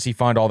emergency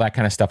fund, all that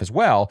kind of stuff as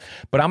well,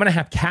 but I'm going to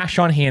have cash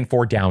on hand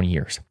for down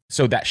years.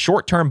 So that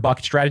short-term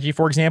bucket strategy,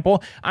 for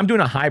example, I'm doing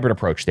a hybrid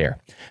approach there.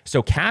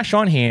 So cash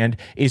on hand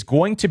is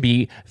going to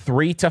be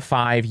 3 to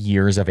 5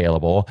 years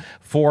available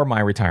for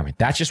my retirement.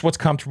 That's just what's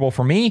comfortable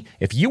for me.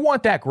 If you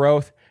want that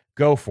growth,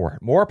 go for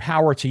it. More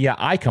power to you.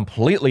 I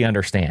completely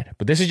understand,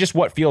 but this is just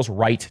what feels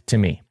right to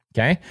me.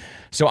 Okay.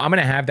 So I'm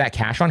going to have that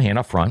cash on hand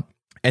up front.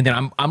 And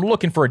then I'm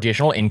looking for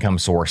additional income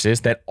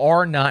sources that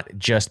are not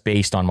just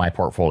based on my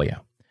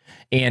portfolio.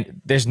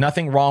 And there's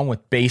nothing wrong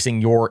with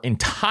basing your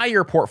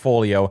entire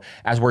portfolio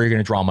as where you're going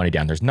to draw money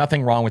down. There's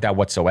nothing wrong with that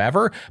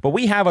whatsoever, but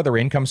we have other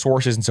income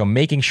sources. And so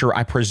making sure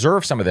I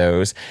preserve some of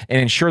those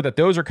and ensure that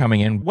those are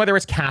coming in, whether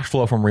it's cash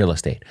flow from real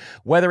estate,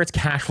 whether it's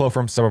cash flow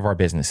from some of our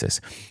businesses,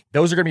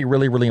 those are going to be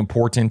really, really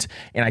important.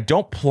 And I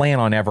don't plan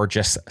on ever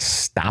just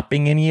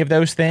stopping any of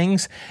those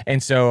things.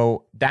 And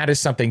so that is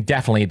something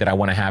definitely that I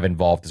want to have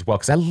involved as well,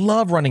 because I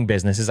love running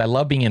businesses. I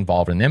love being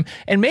involved in them.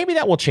 And maybe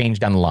that will change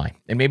down the line.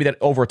 And maybe that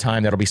over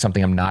time, that'll be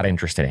something I'm not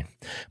interested in.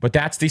 But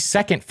that's the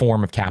second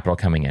form of capital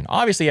coming in.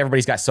 Obviously,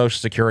 everybody's got Social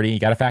Security. You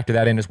got to factor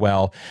that in as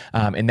well.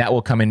 And that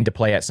will come into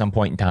play at some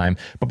point in time.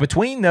 But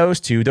between those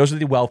two, those are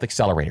the wealth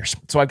accelerators.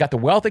 So I've got the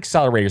wealth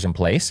accelerators in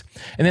place.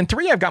 And then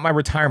 3, I've got my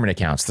retirement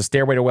accounts, the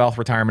Stairway to Wealth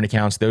retirement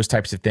accounts, those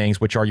types of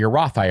things, which are your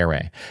Roth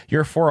IRA,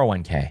 your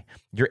 401k,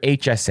 your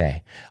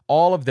HSA,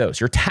 all of those,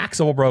 your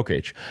taxable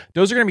brokerage.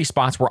 Those are going to be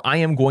spots where I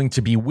am going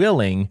to be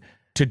willing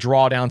to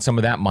draw down some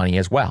of that money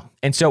as well.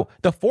 And so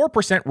the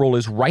 4% rule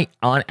is right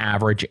on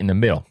average in the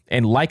middle.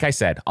 And like I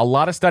said, a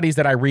lot of studies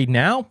that I read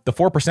now, the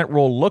 4%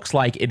 rule looks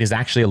like it is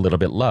actually a little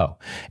bit low.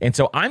 And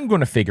so I'm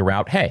going to figure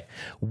out, hey,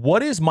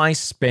 what is my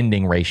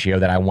spending ratio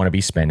that I want to be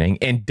spending?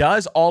 And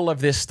does all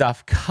of this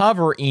stuff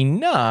cover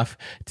enough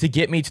to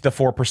get me to the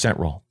 4%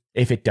 rule?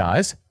 If it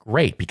does,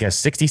 great, because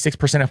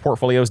 66% of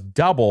portfolios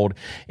doubled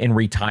in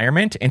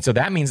retirement. And so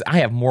that means I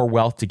have more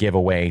wealth to give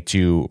away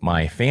to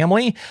my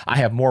family. I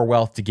have more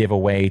wealth to give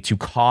away to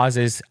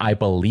causes I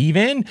believe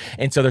in.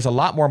 And so there's a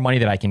lot more money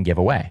that I can give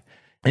away.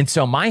 And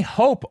so my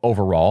hope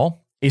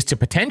overall is to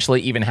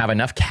potentially even have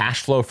enough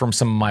cash flow from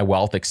some of my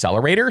wealth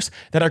accelerators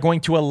that are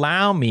going to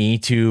allow me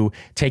to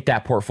take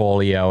that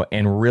portfolio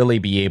and really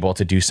be able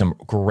to do some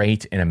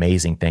great and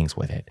amazing things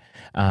with it.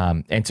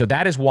 And so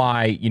that is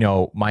why,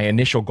 my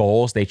initial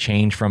goals, they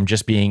changed from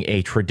just being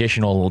a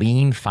traditional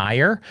lean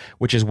fire,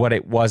 which is what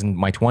it was in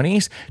my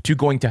 20s, to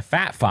going to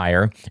fat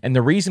fire. And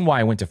the reason why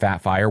I went to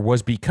fat fire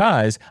was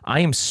because I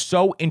am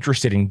so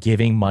interested in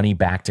giving money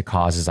back to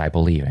causes I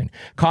believe in.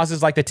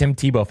 Causes like the Tim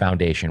Tebow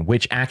Foundation,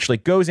 which actually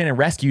goes in and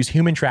rescues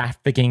human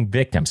trafficking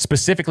victims,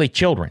 specifically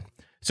children.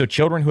 So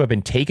children who have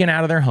been taken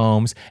out of their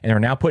homes and are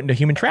now put into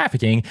human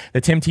trafficking,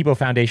 the Tim Tebow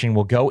Foundation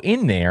will go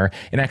in there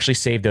and actually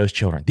save those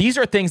children. These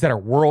are things that are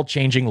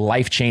world-changing,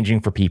 life-changing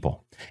for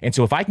people. And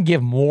so if I can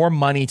give more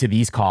money to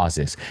these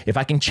causes, if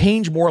I can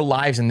change more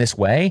lives in this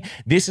way,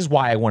 this is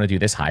why I want to do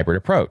this hybrid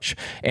approach.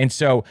 And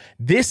so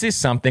this is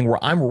something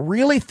where I'm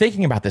really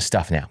thinking about this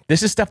stuff now.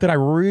 This is stuff that I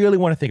really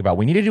want to think about.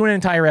 We need to do an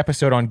entire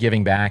episode on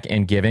giving back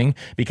and giving,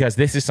 because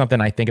this is something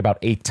I think about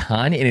a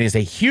ton, and it is a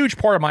huge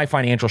part of my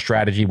financial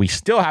strategy. We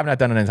still have not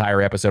done an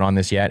entire episode on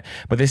this yet,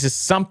 but this is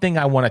something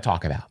I want to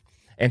talk about.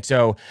 And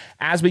so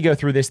as we go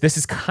through this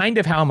is kind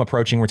of how I'm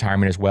approaching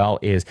retirement as well,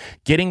 is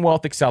getting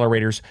wealth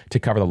accelerators to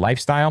cover the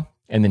lifestyle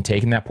and then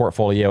taking that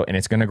portfolio, and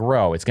it's going to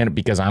grow. It's going to,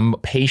 because I'm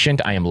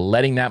patient, I am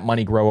letting that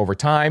money grow over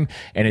time,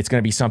 and it's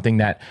going to be something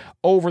that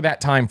over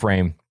that time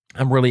frame,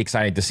 I'm really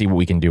excited to see what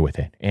we can do with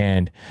it.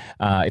 And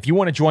if you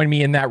want to join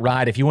me in that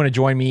ride, if you want to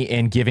join me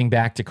in giving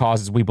back to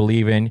causes we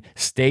believe in,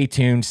 stay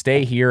tuned,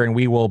 stay here, and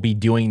we will be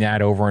doing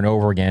that over and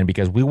over again,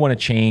 because we want to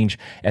change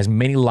as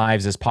many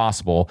lives as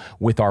possible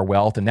with our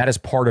wealth. And that is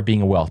part of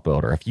being a wealth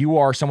builder. If you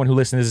are someone who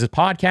listens to this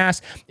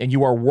podcast and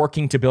you are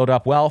working to build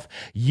up wealth,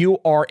 you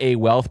are a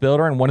wealth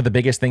builder. And one of the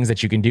biggest things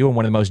that you can do, and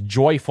one of the most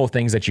joyful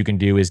things that you can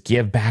do, is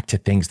give back to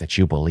things that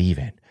you believe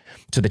in,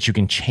 so that you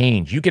can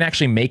change. You can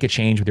actually make a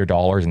change with your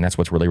dollars, and that's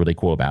what's really, really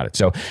cool about it.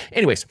 So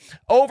anyways,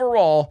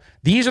 overall,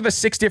 these are the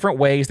 6 different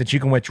ways that you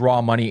can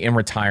withdraw money in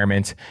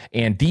retirement.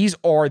 And these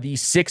are the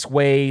 6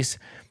 ways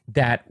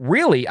that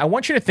really I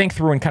want you to think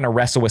through and kind of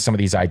wrestle with some of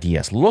these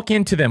ideas. Look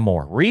into them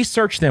more,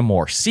 research them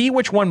more, see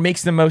which one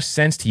makes the most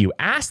sense to you.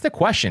 Ask the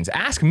questions,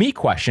 ask me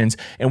questions,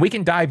 and we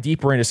can dive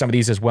deeper into some of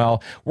these as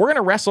well. We're going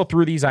to wrestle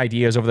through these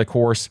ideas over the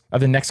course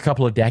of the next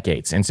couple of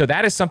decades. And so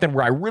that is something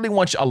where I really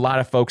want a lot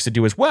of folks to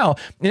do as well.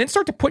 And then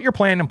start to put your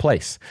plan in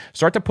place.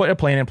 Start to put a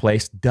plan in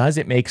place. Does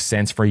it make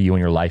sense for you and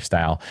your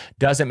lifestyle?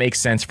 Does it make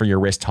sense for your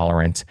risk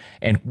tolerance?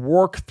 And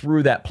work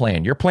through that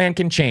plan. Your plan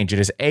can change. It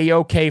is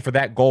a-okay for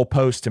that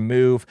goalpost to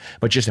move,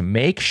 but just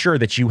make sure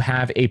that you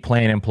have a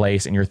plan in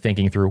place and you're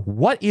thinking through,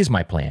 what is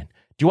my plan?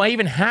 Do I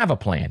even have a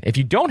plan? If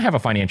you don't have a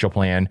financial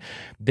plan,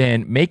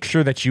 then make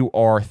sure that you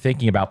are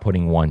thinking about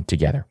putting one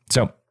together.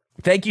 So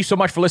thank you so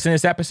much for listening to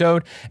this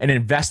episode and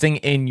investing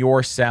in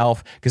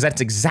yourself, because that's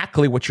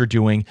exactly what you're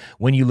doing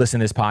when you listen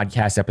to this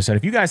podcast episode.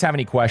 If you guys have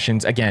any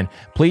questions, again,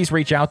 please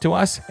reach out to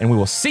us, and we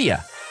will see you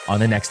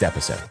on the next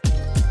episode.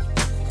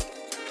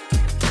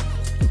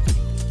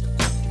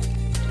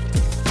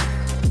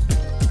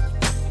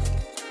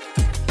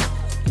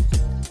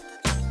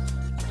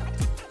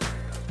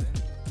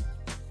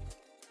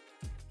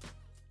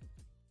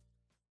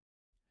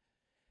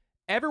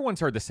 Everyone's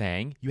heard the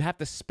saying, you have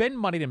to spend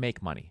money to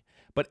make money.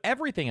 But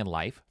everything in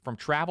life, from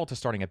travel to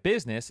starting a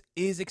business,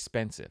 is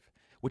expensive,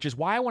 which is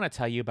why I want to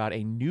tell you about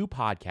a new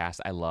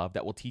podcast I love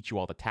that will teach you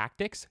all the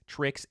tactics,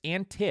 tricks,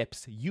 and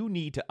tips you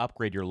need to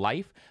upgrade your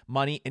life,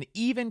 money, and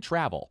even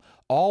travel,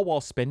 all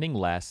while spending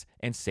less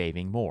and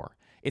saving more.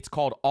 It's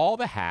called All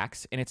the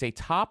Hacks, and it's a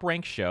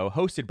top-ranked show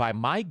hosted by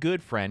my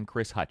good friend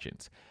Chris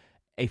Hutchins,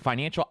 a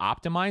financial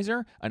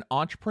optimizer, an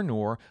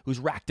entrepreneur who's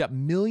racked up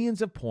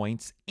millions of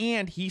points,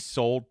 and he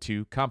sold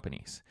 2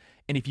 companies.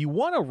 And if you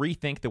want to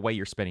rethink the way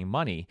you're spending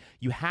money,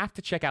 you have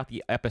to check out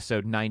the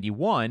episode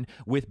 91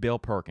 with Bill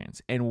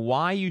Perkins and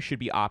why you should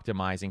be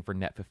optimizing for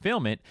net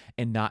fulfillment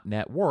and not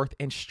net worth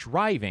and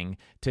striving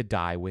to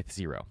die with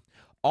zero.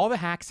 All the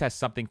Hacks has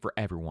something for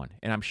everyone,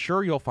 and I'm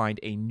sure you'll find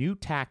a new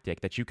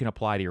tactic that you can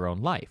apply to your own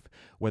life,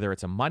 whether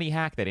it's a money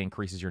hack that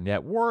increases your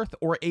net worth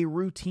or a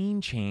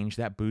routine change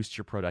that boosts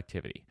your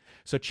productivity.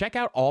 So check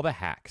out All the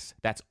Hacks.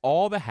 That's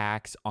All the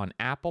Hacks on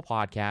Apple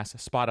Podcasts,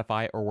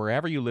 Spotify, or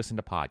wherever you listen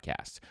to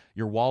podcasts.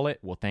 Your wallet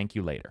will thank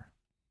you later.